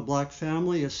wealth of a black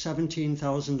family is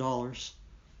 $17,000.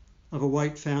 Of a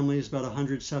white family is about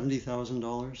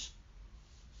 $170,000.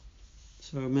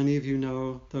 So many of you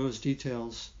know those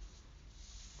details.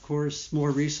 Of course,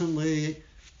 more recently,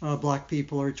 black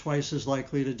people are twice as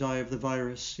likely to die of the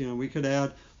virus. We could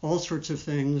add all sorts of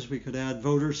things. We could add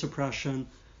voter suppression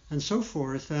and so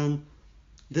forth. And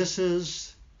this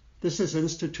is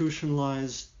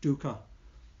institutionalized dukkha,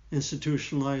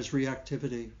 institutionalized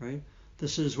reactivity, right?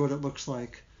 This is what it looks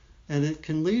like. And it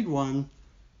can lead one.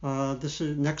 This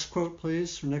is next quote,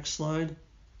 please, or next slide.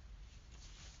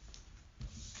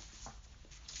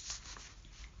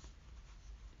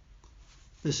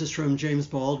 This is from James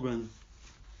Baldwin.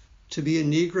 To be a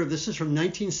Negro, this is from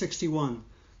 1961.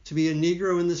 To be a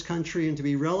Negro in this country and to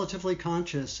be relatively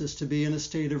conscious is to be in a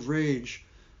state of rage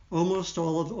almost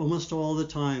all the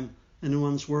time in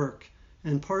one's work.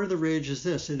 And part of the rage is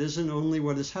this: it isn't only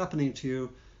what is happening to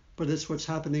you, but it's what's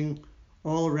happening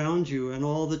all around you and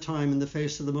all the time in the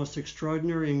face of the most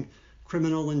extraordinary and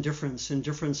criminal indifference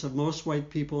of most white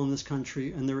people in this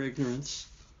country and their ignorance.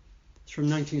 It's from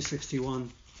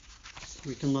 1961.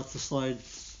 We can let the slide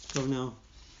go now.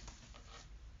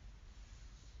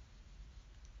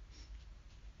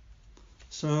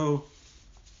 So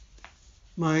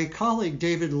my colleague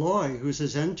David Loy, who's a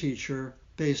Zen teacher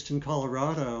based in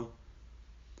Colorado,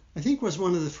 I think was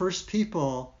one of the first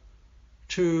people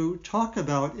to talk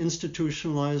about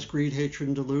institutionalized greed, hatred,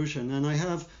 and delusion. And I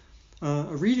have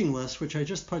a reading list, which I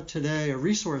just put today, a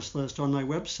resource list on my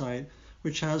website,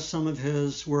 which has some of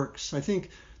his works. I think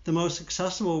the most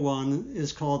accessible one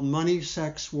is called Money,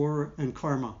 Sex, War, and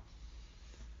Karma.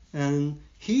 And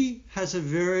he has a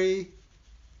very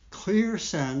clear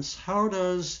sense, how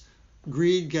does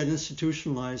greed get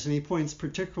institutionalized? And he points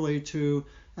particularly to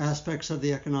aspects of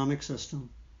the economic system.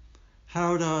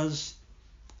 How does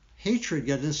hatred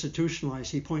get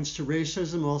institutionalized? He points to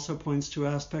racism, also points to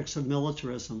aspects of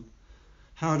militarism.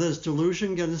 How does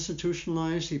delusion get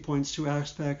institutionalized? He points to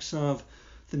aspects of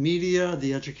the media,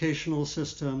 the educational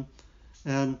system,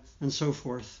 and so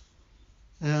forth.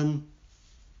 And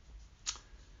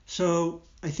so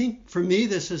I think for me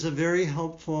this is a very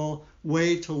helpful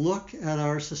way to look at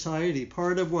our society.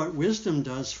 Part of what wisdom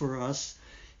does for us,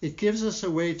 it gives us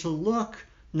a way to look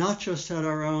not just at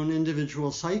our own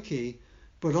individual psyche,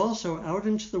 but also out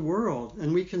into the world.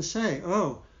 And we can say,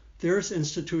 oh, there's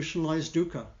institutionalized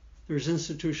dukkha, there's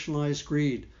institutionalized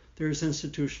greed, there's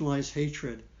institutionalized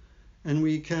hatred. And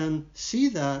we can see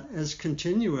that as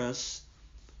continuous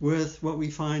with what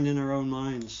we find in our own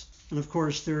minds. And of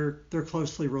course, they're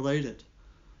closely related.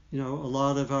 A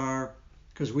lot of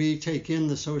because we take in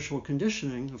the social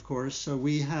conditioning, of course, so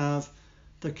we have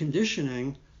the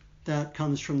conditioning that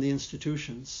comes from the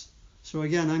institutions. So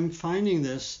again, I'm finding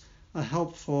this a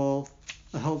helpful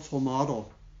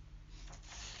model.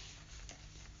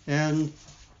 And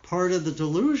part of the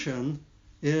delusion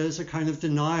is a kind of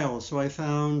denial. So I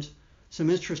found some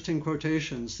interesting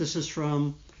quotations. This is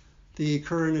from the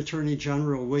current Attorney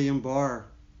General, William Barr.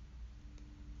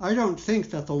 I don't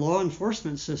think that the law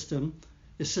enforcement system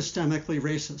is systemically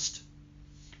racist.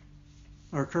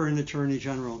 Our current Attorney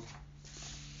General.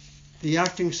 The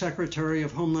Acting Secretary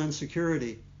of Homeland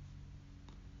Security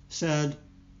said,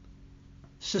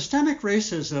 systemic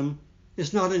racism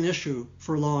is not an issue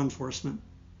for law enforcement.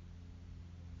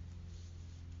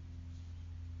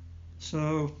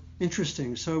 So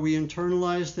interesting. So we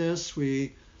internalize this,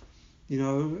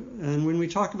 and when we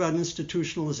talk about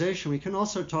institutionalization, we can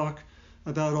also talk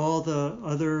about all the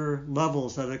other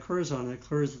levels that it occurs on. It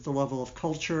occurs at the level of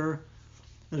culture,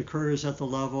 it occurs at the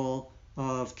level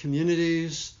of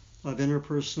communities, of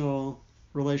interpersonal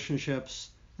relationships,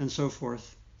 and so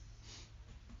forth.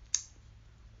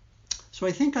 So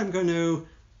I think I'm going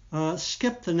to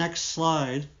skip the next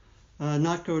slide,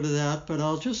 not go to that, but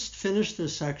I'll just finish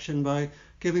this section by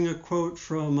giving a quote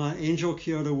from Angel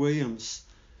Kyoto Williams,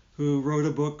 who wrote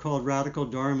a book called Radical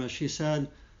Dharma. She said,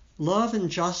 love and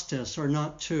justice are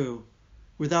not two.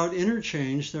 Without inner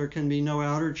change, there can be no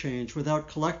outer change. Without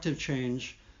collective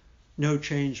change, no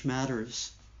change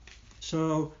matters.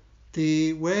 So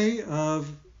the way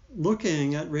of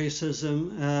looking at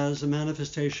racism as a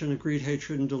manifestation of greed,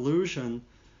 hatred, and delusion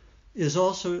is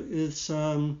also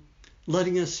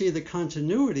letting us see the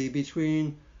continuity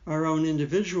between our own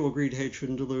individual greed, hatred,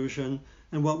 and delusion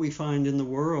and what we find in the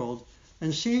world,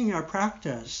 and seeing our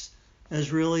practice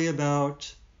as really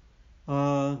about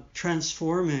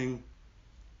transforming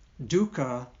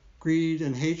dukkha, greed,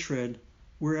 and hatred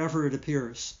wherever it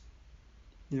appears.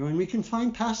 And we can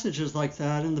find passages like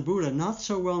that in the Buddha, not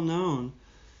so well known,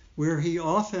 where he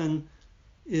often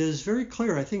is very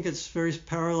clear. I think it's very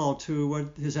parallel to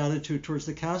what his attitude towards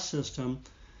the caste system,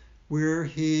 where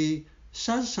he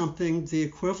says something the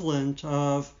equivalent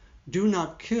of do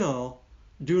not kill,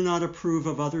 do not approve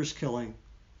of others killing.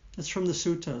 That's from the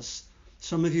suttas.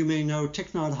 Some of you may know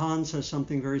Thich Nhat Hanh says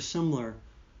something very similar.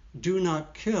 Do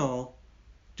not kill,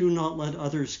 do not let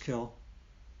others kill.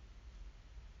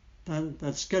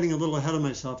 That's getting a little ahead of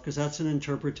myself because that's an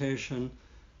interpretation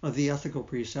of the ethical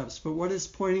precepts. But what it's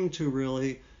pointing to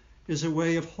really is a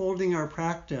way of holding our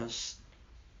practice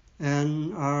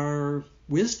and our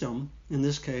wisdom, in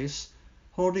this case,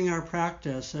 holding our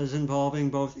practice as involving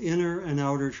both inner and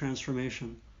outer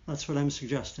transformation. That's what I'm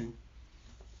suggesting.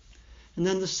 And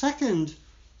then the second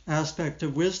aspect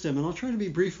of wisdom, and I'll try to be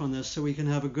brief on this so we can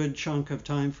have a good chunk of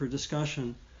time for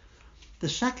discussion. The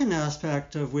second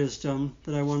aspect of wisdom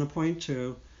that I want to point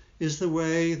to is the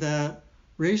way that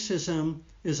racism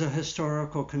is a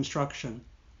historical construction.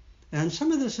 And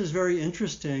some of this is very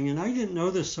interesting, and I didn't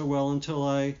know this so well until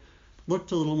I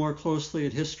looked a little more closely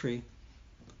at history.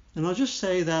 And I'll just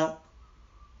say that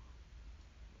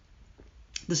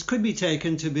this could be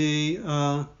taken to be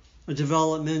a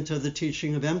development of the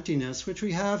teaching of emptiness, which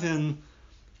we have in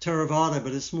Theravada,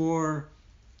 but it's more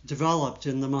developed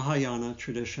in the Mahayana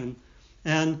tradition.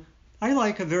 And I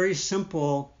like a very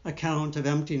simple account of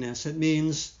emptiness. It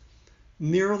means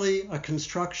merely a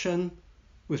construction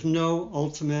with no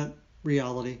ultimate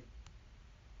reality.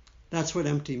 That's what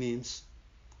empty means.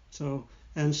 So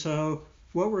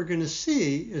what we're going to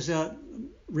see is that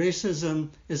racism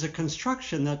is a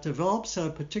construction that develops at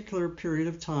a particular period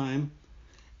of time,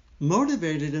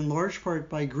 motivated in large part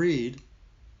by greed,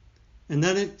 and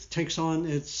then it takes on,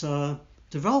 it's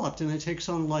developed and it takes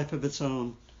on a life of its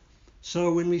own.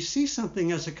 So when we see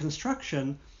something as a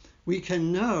construction, we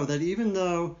can know that even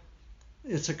though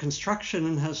it's a construction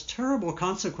and has terrible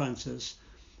consequences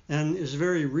and is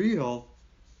very real,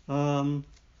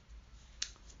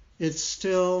 it's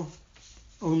still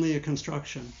only a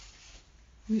construction.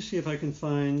 Let me see if I can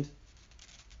find,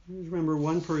 remember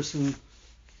one person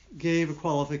gave a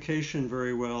qualification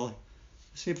very well.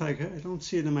 See if I don't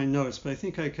see it in my notes, but I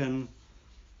think I can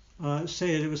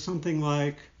say it. It was something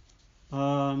like,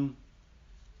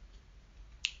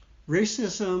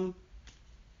 racism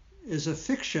is a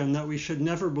fiction that we should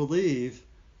never believe.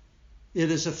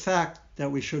 It is a fact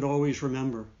that we should always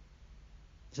remember.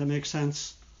 Does that make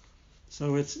sense?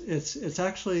 So it's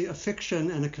actually a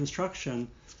fiction and a construction,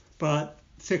 but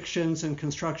fictions and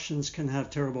constructions can have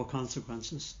terrible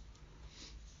consequences.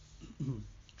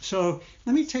 So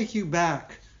let me take you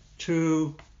back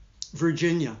to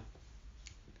Virginia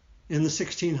in the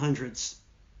 1600s.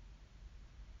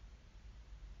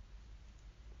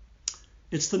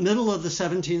 It's the middle of the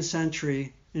 17th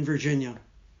century in Virginia.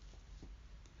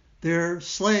 There are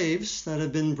slaves that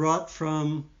have been brought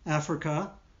from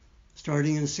Africa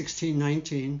starting in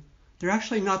 1619. There are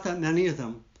actually not that many of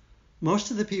them.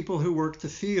 Most of the people who work the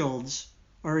fields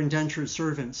are indentured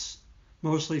servants,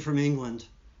 mostly from England.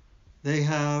 They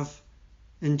have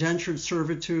indentured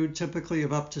servitude typically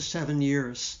of up to 7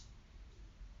 years.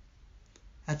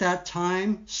 At that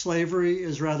time, slavery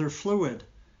is rather fluid.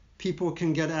 People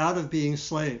can get out of being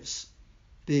slaves.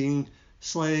 Being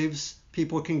slaves,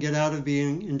 people can get out of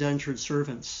being indentured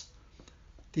servants.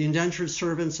 The indentured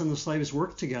servants and the slaves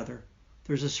work together.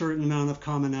 There's a certain amount of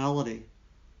commonality.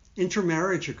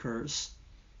 Intermarriage occurs.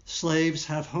 Slaves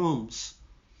have homes.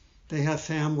 They have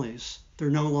families. They're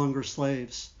no longer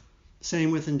slaves.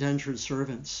 Same with indentured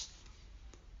servants.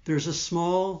 There's a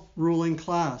small ruling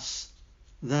class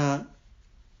that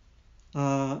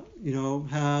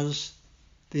has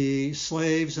the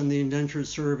slaves and the indentured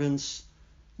servants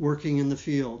working in the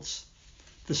fields.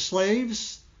 The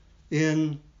slaves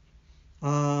in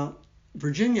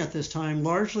Virginia at this time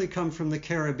largely come from the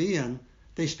Caribbean.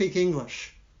 They speak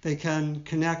English. They can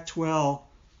connect well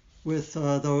with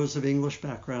those of English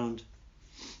background.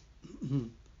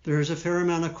 There's a fair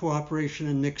amount of cooperation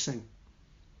and mixing.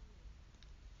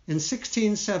 In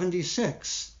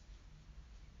 1676,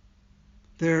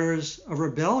 there's a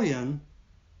rebellion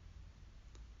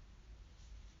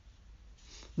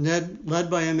led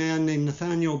by a man named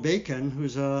Nathaniel Bacon,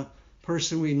 who's a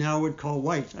person we now would call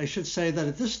white. I should say that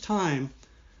at this time,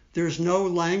 there's no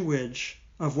language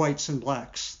of whites and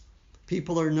blacks.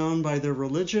 People are known by their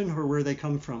religion or where they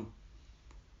come from.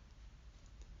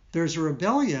 There's a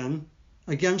rebellion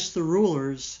against the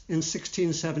rulers in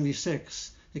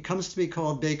 1676. It comes to be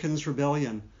called Bacon's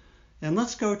Rebellion. And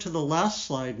let's go to the last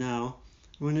slide now.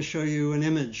 I'm going to show you an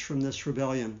image from this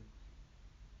rebellion.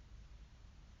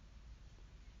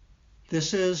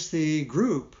 This is the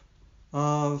group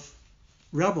of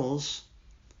rebels.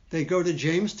 They go to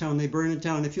Jamestown, they burn it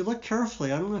down. If you look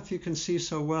carefully, I don't know if you can see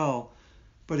so well,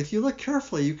 but if you look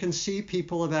carefully, you can see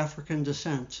people of African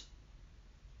descent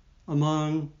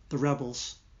among the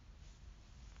rebels.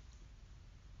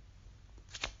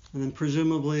 And then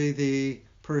presumably the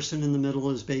person in the middle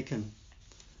is Bacon.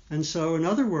 And so, in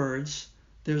other words,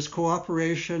 there's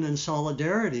cooperation and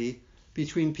solidarity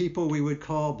between people we would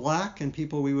call black and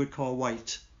people we would call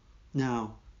white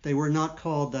now. They were not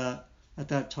called that at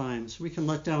that time. So we can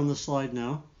let down the slide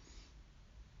now.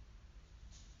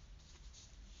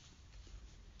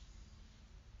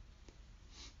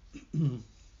 The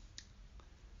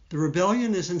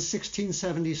rebellion is in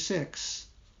 1676.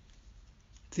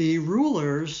 The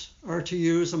rulers are, to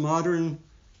use a modern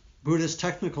Buddhist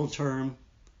technical term,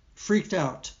 freaked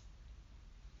out.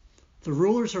 The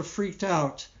rulers are freaked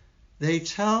out. They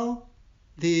tell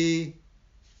the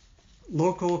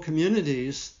local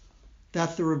communities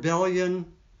that the rebellion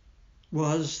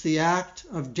was the act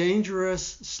of dangerous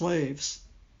slaves.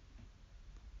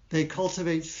 They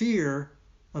cultivate fear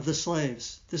of the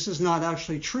slaves. This is not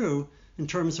actually true in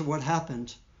terms of what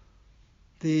happened.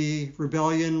 The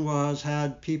rebellion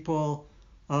had people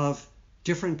of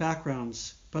different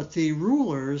backgrounds, but the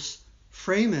rulers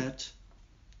frame it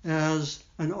as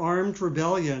an armed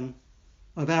rebellion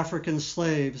of African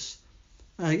slaves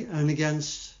and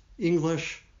against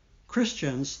English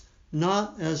Christians,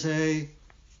 not as a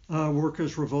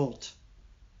workers' revolt.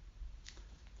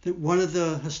 One of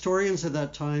the historians of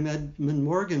that time, Edmund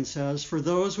Morgan, says, for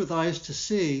those with eyes to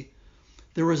see,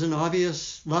 there was an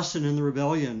obvious lesson in the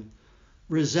rebellion.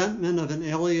 Resentment of an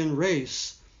alien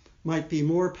race might be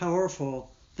more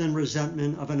powerful than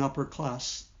resentment of an upper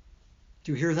class.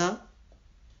 Do you hear that?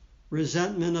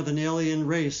 Resentment of an alien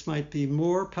race might be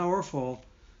more powerful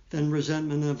than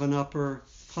resentment of an upper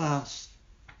class.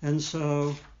 And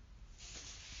so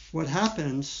what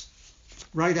happens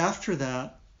right after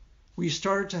that, we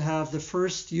start to have the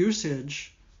first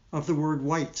usage of the word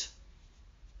white.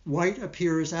 White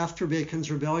appears after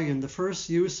Bacon's Rebellion. The first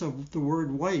use of the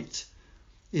word white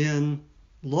in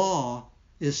law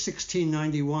is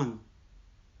 1691.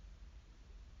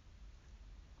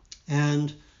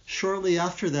 And shortly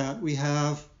after that, we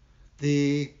have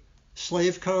the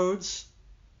slave codes.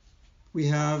 We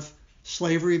have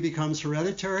slavery becomes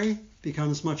hereditary,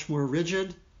 becomes much more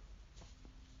rigid.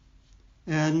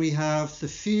 And we have the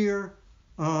fear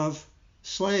of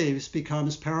slaves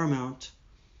becomes paramount.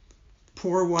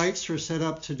 Poor whites are set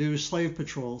up to do slave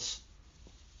patrols.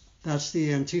 That's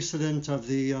the antecedent of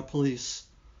the police.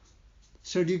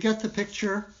 So do you get the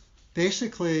picture?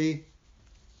 Basically,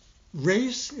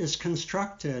 race is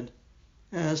constructed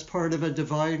as part of a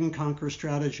divide and conquer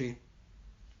strategy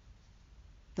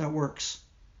that works.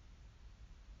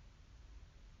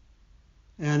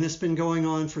 And it's been going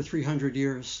on for 300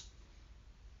 years.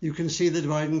 You can see the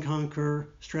divide and conquer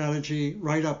strategy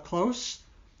right up close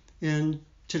in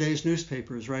today's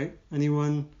newspapers, right?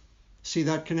 Anyone see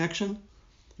that connection?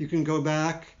 You can go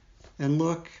back and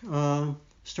look,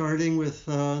 starting with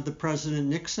the President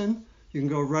Nixon. You can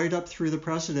go right up through the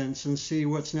presidents and see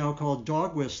what's now called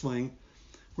dog whistling,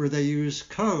 where they use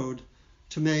code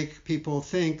to make people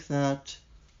think that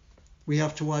we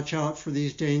have to watch out for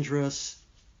these dangerous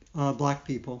black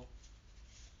people,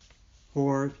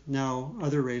 or now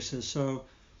other races. So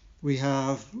we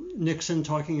have Nixon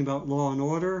talking about law and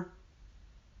order,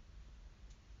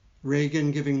 Reagan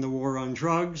giving the war on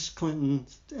drugs, Clinton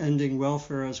ending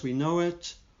welfare as we know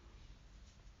it,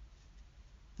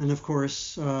 and of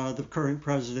course the current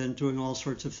president doing all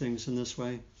sorts of things in this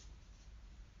way.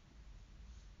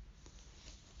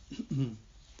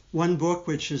 One book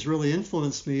which has really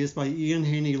influenced me is by Ian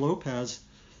Haney Lopez.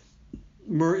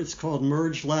 It's called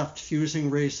Merge Left, Fusing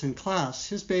Race and Class.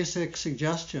 His basic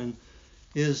suggestion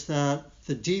is that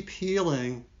the deep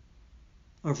healing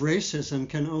of racism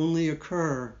can only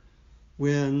occur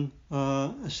when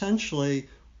essentially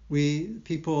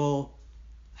people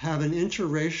have an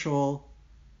interracial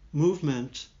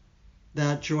movement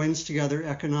that joins together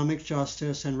economic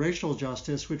justice and racial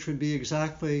justice, which would be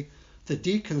exactly the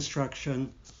deconstruction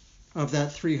of that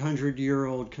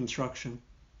 300-year-old construction.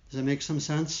 Does that make some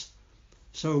sense?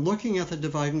 So looking at the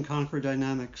divide and conquer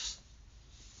dynamics.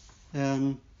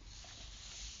 And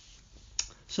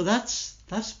so that's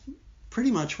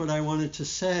pretty much what I wanted to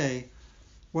say.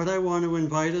 What I want to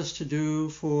invite us to do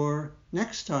for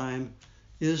next time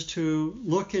is to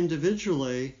look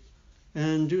individually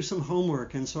and do some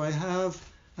homework. And so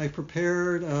I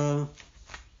prepared a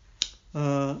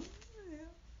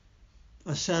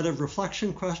set of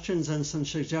reflection questions and some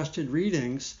suggested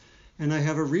readings. And I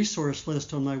have a resource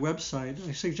list on my website.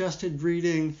 I suggested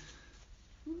reading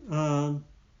one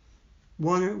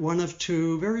of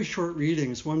two very short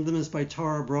readings. One of them is by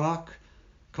Tara Brach,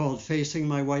 called Facing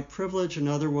My White Privilege.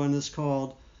 Another one is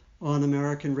called On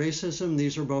American Racism.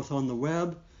 These are both on the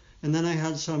web. And then I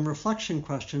had some reflection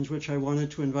questions, which I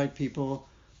wanted to invite people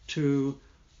to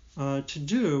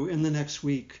do in the next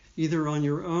week, either on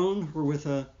your own or with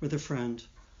a friend.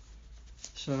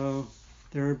 So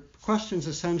there are questions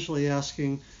essentially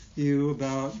asking you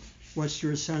about what's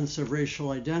your sense of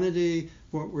racial identity,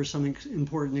 what were some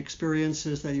important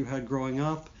experiences that you had growing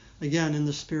up, again, in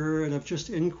the spirit of just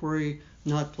inquiry,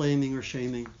 not blaming or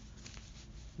shaming,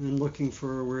 and looking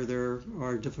for where there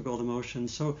are difficult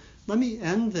emotions. So let me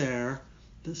end there.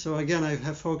 So again, I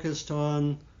have focused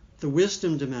on the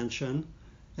wisdom dimension,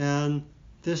 and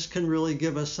this can really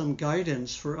give us some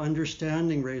guidance for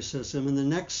understanding racism. In the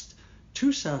next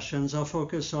two sessions, I'll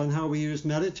focus on how we use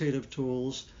meditative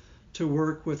tools to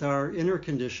work with our inner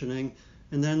conditioning,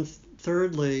 and then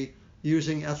thirdly,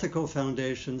 using ethical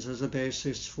foundations as a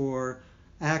basis for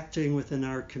acting within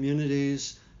our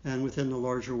communities and within the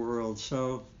larger world.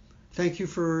 So thank you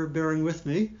for bearing with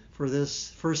me for this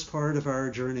first part of our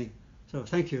journey. So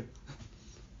thank you.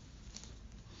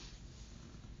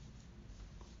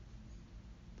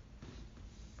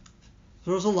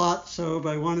 There was a lot, but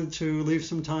I wanted to leave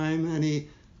some time.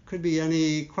 Could be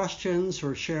any questions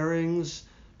or sharings,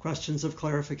 questions of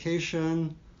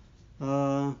clarification.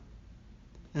 And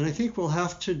I think we'll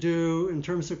have to do, in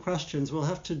terms of questions, we'll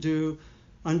have to do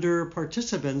under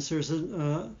participants.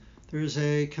 There's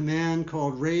a command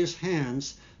called raise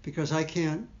hands, because I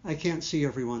can't see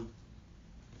everyone.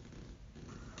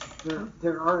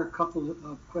 There are a couple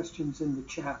of questions in the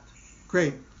chat.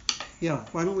 Great. Yeah.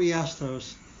 Why don't we ask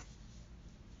those?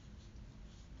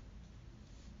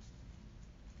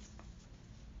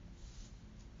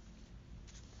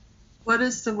 what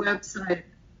is the website?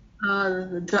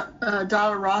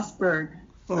 Dollar Rothberg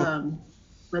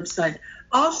website.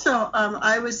 Also,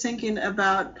 I was thinking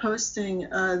about posting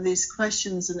these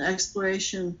questions and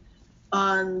exploration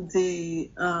on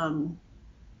the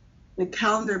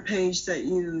calendar page that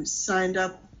you signed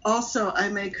up. Also, I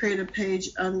may create a page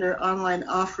under online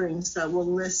offerings that will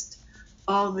list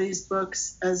all these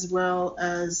books as well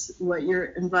as what you're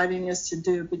inviting us to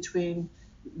do between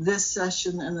this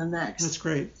session and the next. That's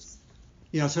great.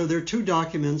 Yeah, so there are two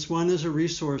documents. One is a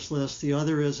resource list. The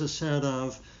other is a set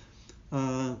of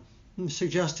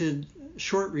suggested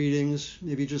short readings,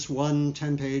 maybe just one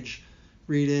 10-page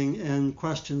reading, and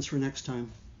questions for next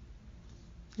time.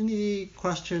 Any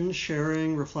questions,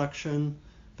 sharing, reflection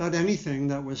about anything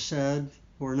that was said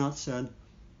or not said?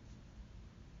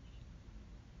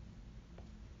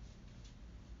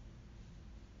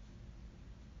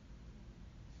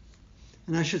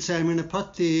 And I should say I'm going to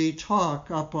put the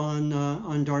talk up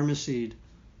on Dharma Seed,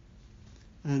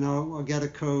 and I'll get a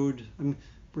code.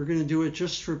 We're going to do it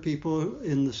just for people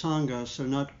in the Sangha, so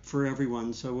not for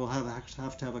everyone. So we'll have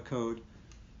to have a code,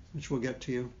 which we'll get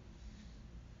to you.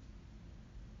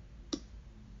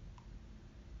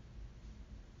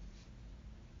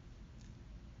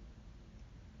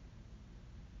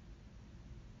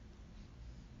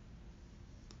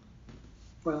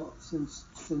 Well, since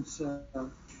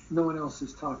no one else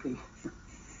is talking,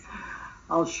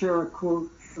 I'll share a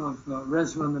quote of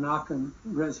Resma Menakem,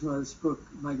 Resma's book,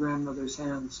 My Grandmother's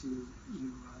Hands, you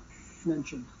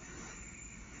mentioned.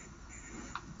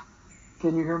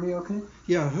 Can you hear me okay?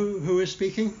 Yeah, who is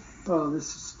speaking? Oh, this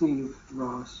is Steve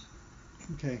Ross.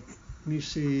 Okay, let me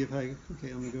see if I'm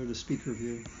going to go to speaker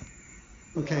view.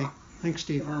 Okay, yeah. Thanks,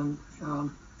 Steve. And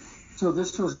so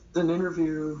this was an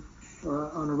interview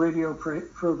on a radio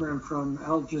program from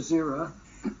Al Jazeera,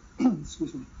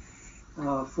 excuse me,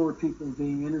 4 people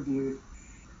being interviewed,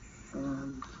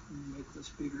 and let me make this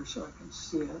bigger so I can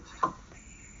see it.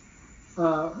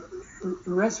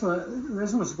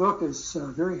 Resma's book is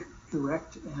very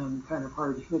direct and kind of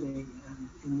hard-hitting, and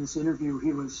in this interview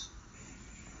he was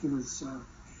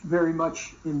very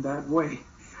much in that way.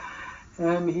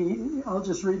 And I'll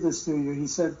just read this to you. He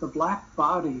said, "The black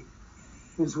body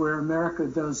is where America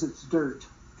does its dirt.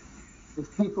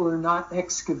 If people are not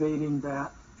excavating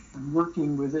that and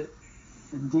working with it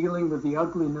and dealing with the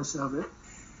ugliness of it,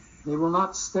 they will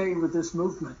not stay with this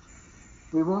movement.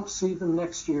 We won't see them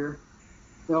next year.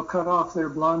 They'll cut off their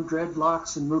blonde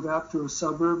dreadlocks and move out to a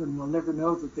suburb, and we'll never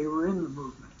know that they were in the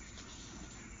movement.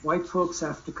 White folks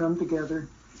have to come together,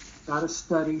 gotta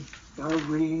study, gotta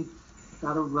read,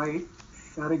 gotta write,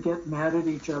 gotta get mad at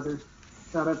each other,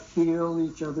 gotta feel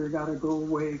each other, gotta go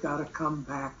away, gotta come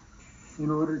back in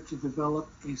order to develop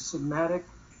a somatic,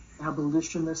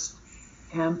 abolitionist,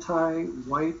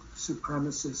 anti-white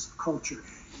supremacist culture.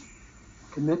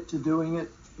 Commit to doing it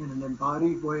in an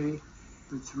embodied way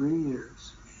for 3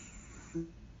 years.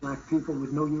 Black people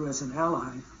would know you as an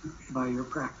ally by your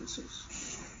practices."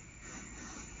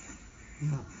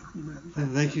 Yeah.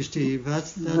 Thank you, Steve.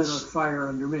 That's a bit of fire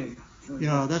under me.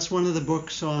 Yeah, that's one of the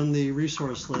books on the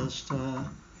resource list,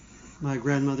 My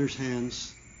Grandmother's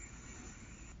Hands.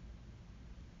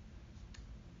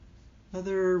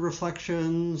 Other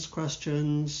reflections,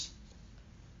 questions?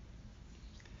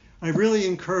 I really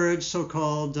encourage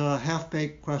so-called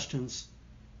half-baked questions.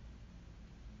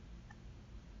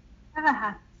 I have a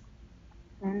half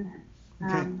question.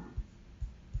 Okay.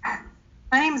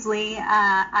 My name's Lee.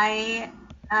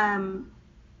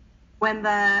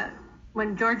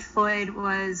 When George Floyd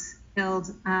was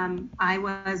killed, I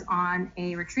was on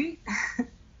a retreat,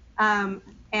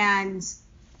 and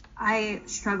I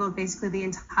struggled basically the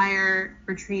entire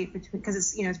retreat because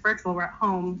it's virtual. We're at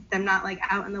home. I'm not like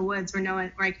out in the woods where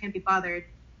I can't be bothered.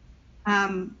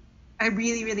 I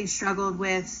really, really struggled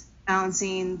with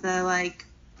balancing the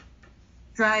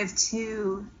drive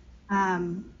to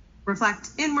reflect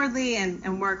inwardly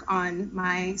and work on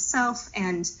myself,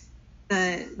 and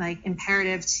the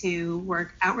imperative to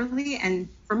work outwardly. And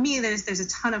for me, there's a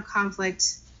ton of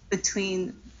conflict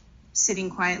between sitting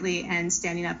quietly and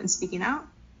standing up and speaking out.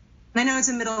 And I know it's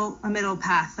a middle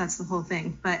path. That's the whole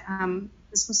thing. But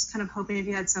this was kind of hoping if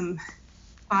you had some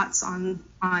thoughts on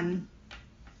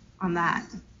that.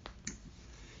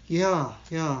 Yeah.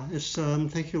 It's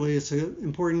thank you, Lee. It's an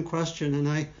important question, and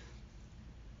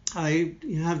I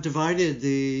have divided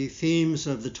the themes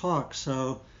of the talk,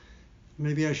 so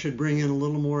maybe I should bring in a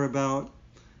little more about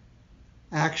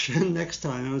action next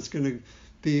time. I was going to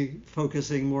be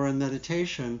focusing more on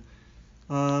meditation,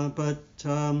 but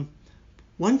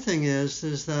one thing is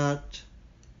that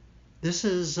this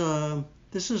is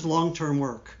long-term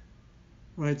work,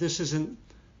 right? This isn't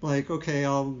like, okay,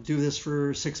 I'll do this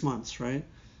for 6 months, right?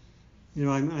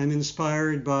 I'm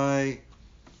inspired by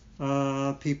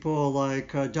people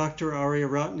like Dr.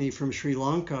 Aryaratne from Sri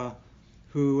Lanka,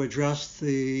 who addressed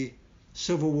the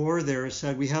civil war there,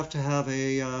 said we have to have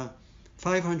a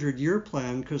 500-year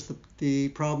plan because the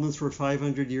problems were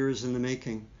 500 years in the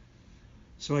making.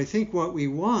 So I think what we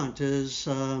want is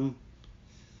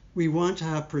we want to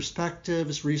have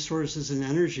perspectives, resources, and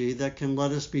energy that can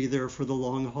let us be there for the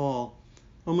long haul,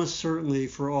 almost certainly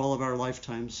for all of our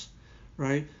lifetimes,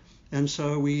 right? And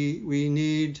so we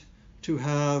need to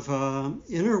have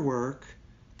inner work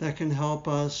that can help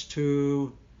us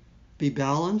to be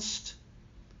balanced,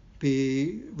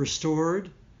 be restored,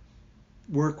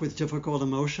 work with difficult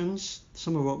emotions,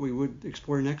 some of what we would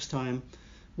explore next time,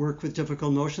 work with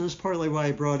difficult emotions. That's partly why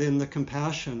I brought in the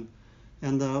compassion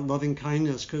and the loving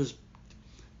kindness, because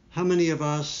how many of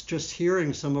us, just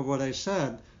hearing some of what I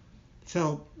said,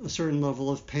 felt a certain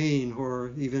level of pain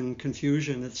or even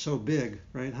confusion? It's so big,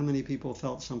 right? How many people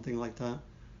felt something like that,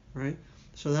 right?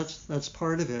 So that's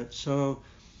part of it. So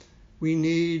we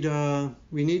need to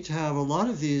have a lot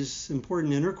of these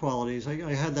important inner qualities.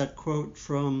 I had that quote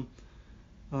from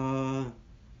Angel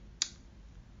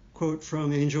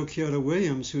Kyoto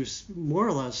Williams, who more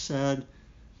or less said,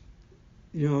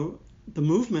 the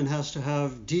movement has to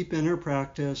have deep inner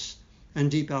practice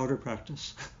and deep outer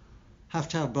practice. Have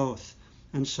to have both.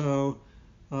 And so,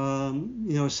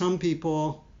 some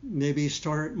people maybe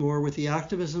start more with the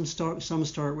activism, some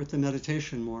start with the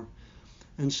meditation more.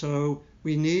 And so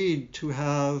we need to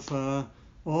have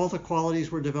all the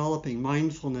qualities we're developing: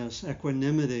 mindfulness,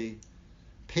 equanimity,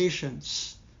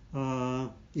 patience,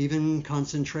 even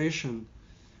concentration,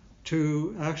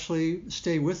 to actually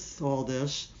stay with all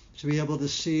this, to be able to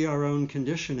see our own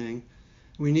conditioning.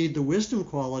 We need the wisdom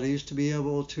qualities to be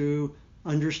able to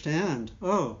understand,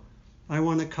 I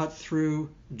want to cut through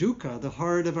dukkha. The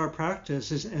heart of our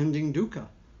practice is ending dukkha.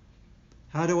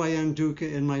 How do I end dukkha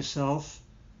in myself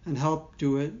and help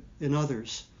do it in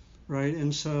others, right?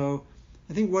 And so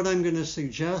I think what I'm going to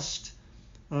suggest,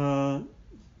 I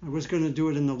was going to do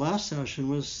it in the last session,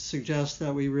 was suggest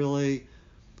that we really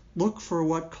look for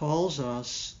what calls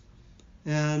us,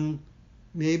 and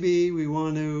maybe we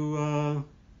want to,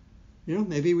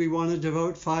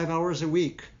 devote 5 hours a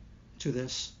week to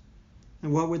this.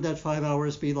 And what would that 5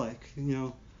 hours be like?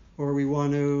 Or we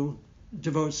want to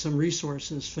devote some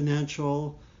resources,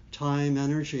 financial, time,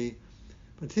 energy.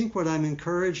 But I think what I'm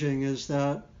encouraging is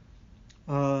that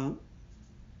for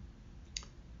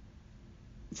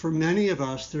many of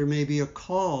us, there may be a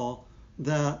call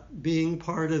that being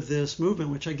part of this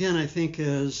movement, which again I think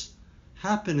is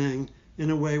happening in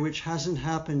a way which hasn't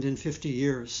happened in 50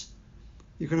 years.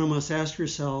 You can almost ask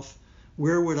yourself,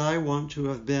 where would I want to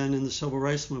have been in the civil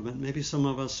rights movement? Maybe some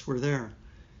of us were there.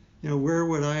 Where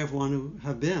would I want to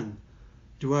have been?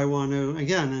 Do I want to,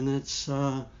 again, and it's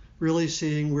really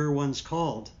seeing where one's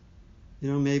called.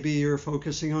 Maybe you're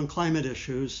focusing on climate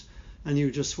issues and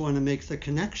you just want to make the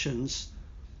connections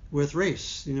with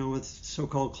race, with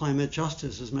so-called climate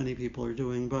justice, as many people are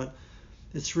doing. But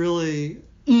it's really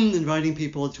inviting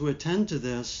people to attend to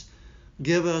this,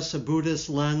 give us a Buddhist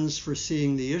lens for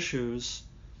seeing the issues,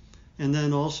 and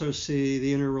then also see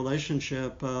the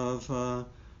interrelationship of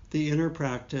the inner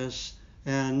practice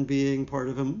and being part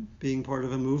of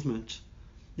a movement.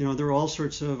 There are all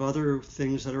sorts of other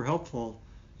things that are helpful.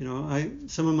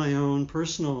 Some of my own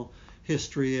personal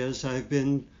history is I've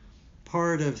been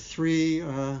part of 3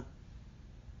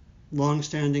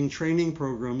 long-standing training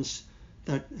programs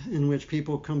in which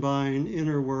people combine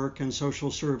inner work and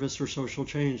social service or social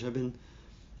change.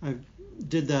 I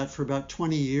did that for about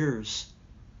 20 years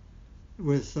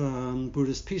with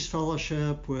Buddhist Peace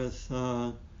Fellowship, with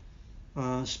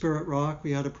Spirit Rock.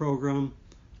 We had a program,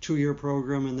 2-year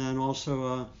program, and then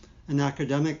also an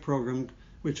academic program,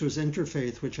 which was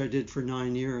interfaith, which I did for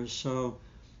 9 years. So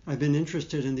I've been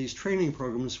interested in these training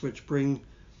programs which bring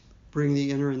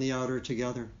the inner and the outer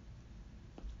together.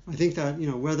 I think that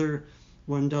whether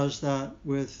one does that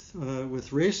with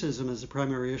racism as a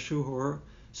primary issue, or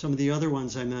some of the other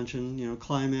ones I mentioned,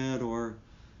 climate, or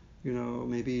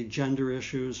maybe gender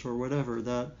issues or whatever,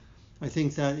 that I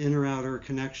think that inner-outer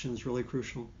connection is really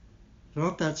crucial. So I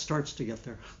hope that starts to get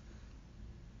there.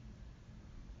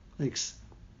 Thanks.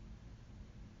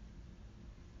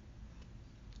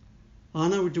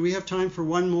 Anna, do we have time for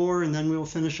one more and then we'll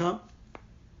finish up?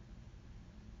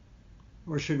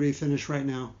 Or should we finish right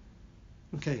now?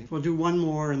 Okay, we'll do one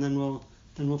more and then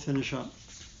we'll finish up.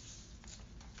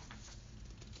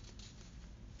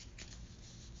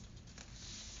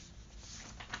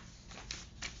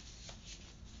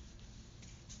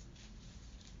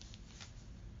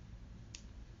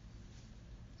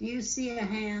 Do you see a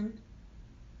hand?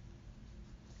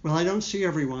 Well, I don't see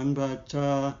everyone, but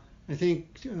I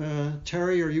think,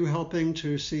 Terry, are you helping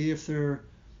to see if there are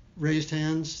raised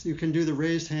hands? You can do the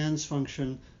raised hands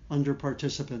function under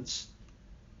participants.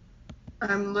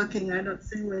 I'm looking. I don't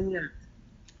see one yet.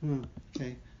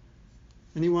 Okay.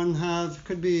 Anyone have?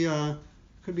 Could be a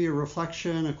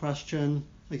reflection, a question.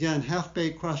 Again,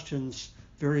 half-baked questions,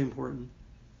 very important.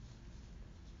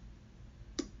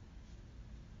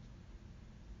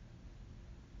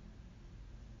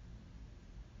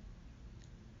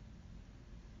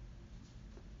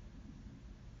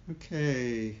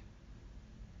 Okay.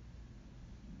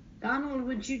 Donald,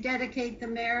 would you dedicate the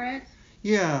merit?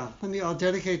 Yeah, I'll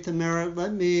dedicate the merit.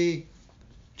 Let me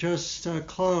just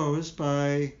close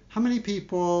by, how many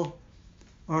people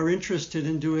are interested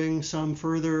in doing some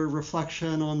further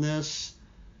reflection on this?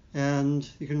 And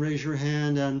you can raise your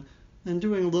hand, and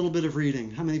doing a little bit of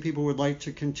reading. How many people would like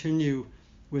to continue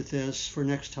with this for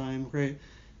next time? Great.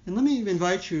 And let me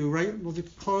invite you, right, we'll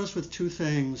close with two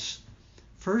things.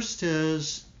 First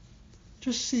is,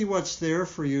 just see what's there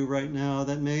for you right now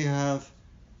that may have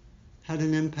had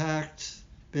an impact,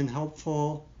 been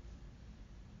helpful,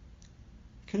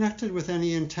 connected with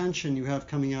any intention you have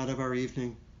coming out of our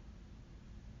evening.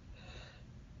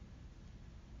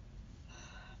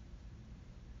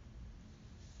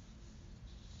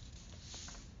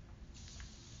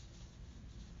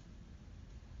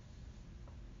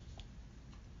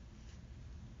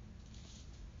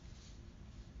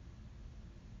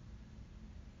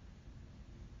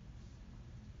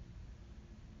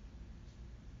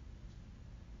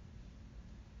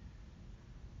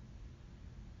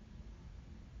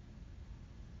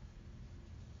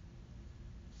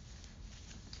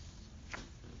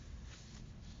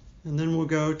 And then we'll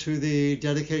go to the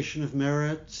dedication of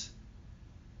merit.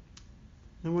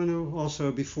 I want to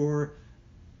also, before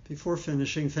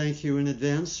finishing, thank you in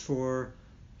advance for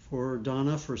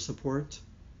Donna for support.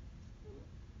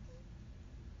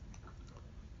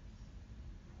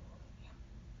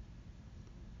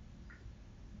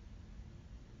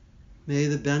 May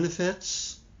the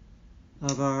benefits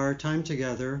of our time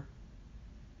together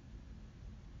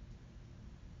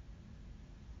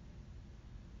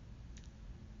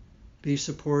be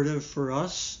supportive for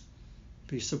us,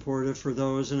 be supportive for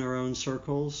those in our own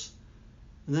circles,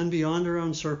 and then beyond our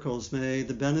own circles, may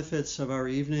the benefits of our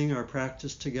evening, our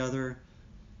practice together,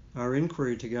 our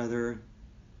inquiry together,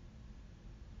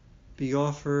 be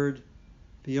offered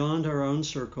beyond our own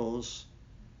circles,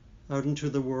 out into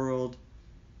the world,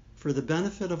 for the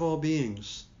benefit of all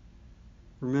beings,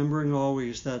 remembering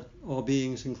always that all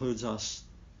beings includes us.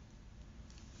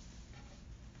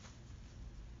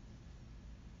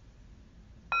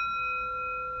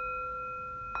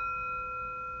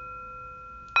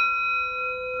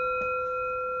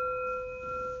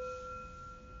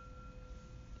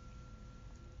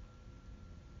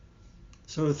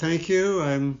 So thank you.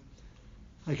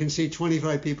 I can see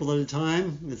 25 people at a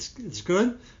time. It's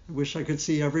good. I wish I could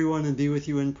see everyone and be with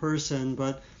you in person,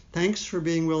 but thanks for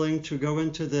being willing to go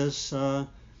into this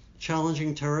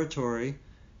challenging territory.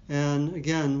 And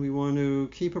again, we want to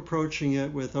keep approaching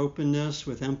it with openness,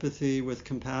 with empathy, with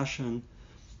compassion.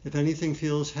 If anything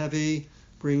feels heavy,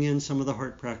 bring in some of the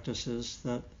heart practices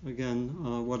that,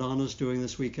 again, what Anna's doing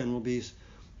this weekend will be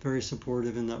very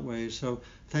supportive in that way. So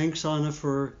thanks, Anna,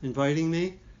 for inviting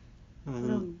me.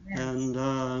 And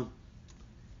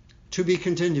to be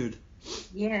continued.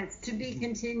 Yes, to be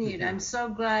continued. I'm so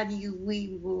glad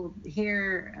we will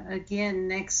hear again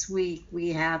next week.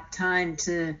 We have time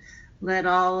to let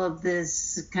all of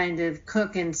this kind of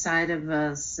cook inside of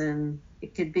us, and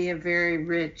it could be a very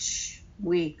rich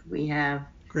week we have.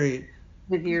 Great.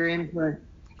 With your input. Great.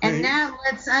 And now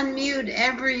let's unmute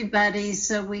everybody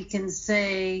so we can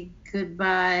say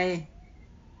goodbye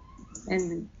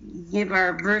and give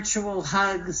our virtual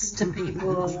hugs to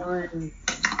people and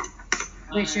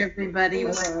wish everybody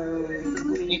well.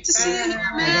 Good to see you,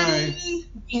 Bye. Thank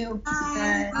you.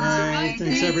 Bye. Bye.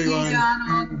 Thanks, everyone.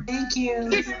 Donald. Thank you.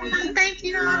 Thank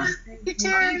you,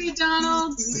 Terry,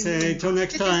 Donald. Okay, till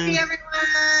next time. Good to see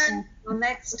everyone. Till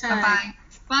next time. Bye-bye.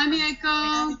 Bye,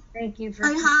 Miyako. Thank you for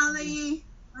Hi, Holly.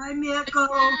 Hi, Miyako.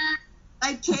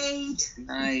 Hi, Kate. Good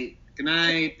night. Good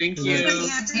night. Thank Good you. night.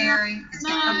 Yeah, Terry.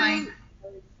 Bye-bye.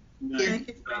 Good night. Thank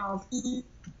you all.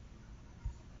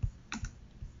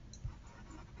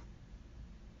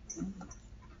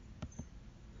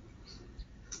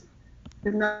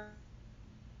 Good night.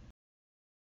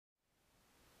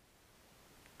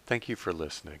 Thank you for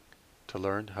listening. To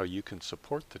learn how you can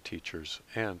support the teachers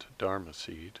and Dharma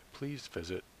Seed, please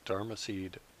visit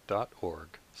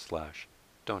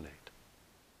dharmaseed.org/donate.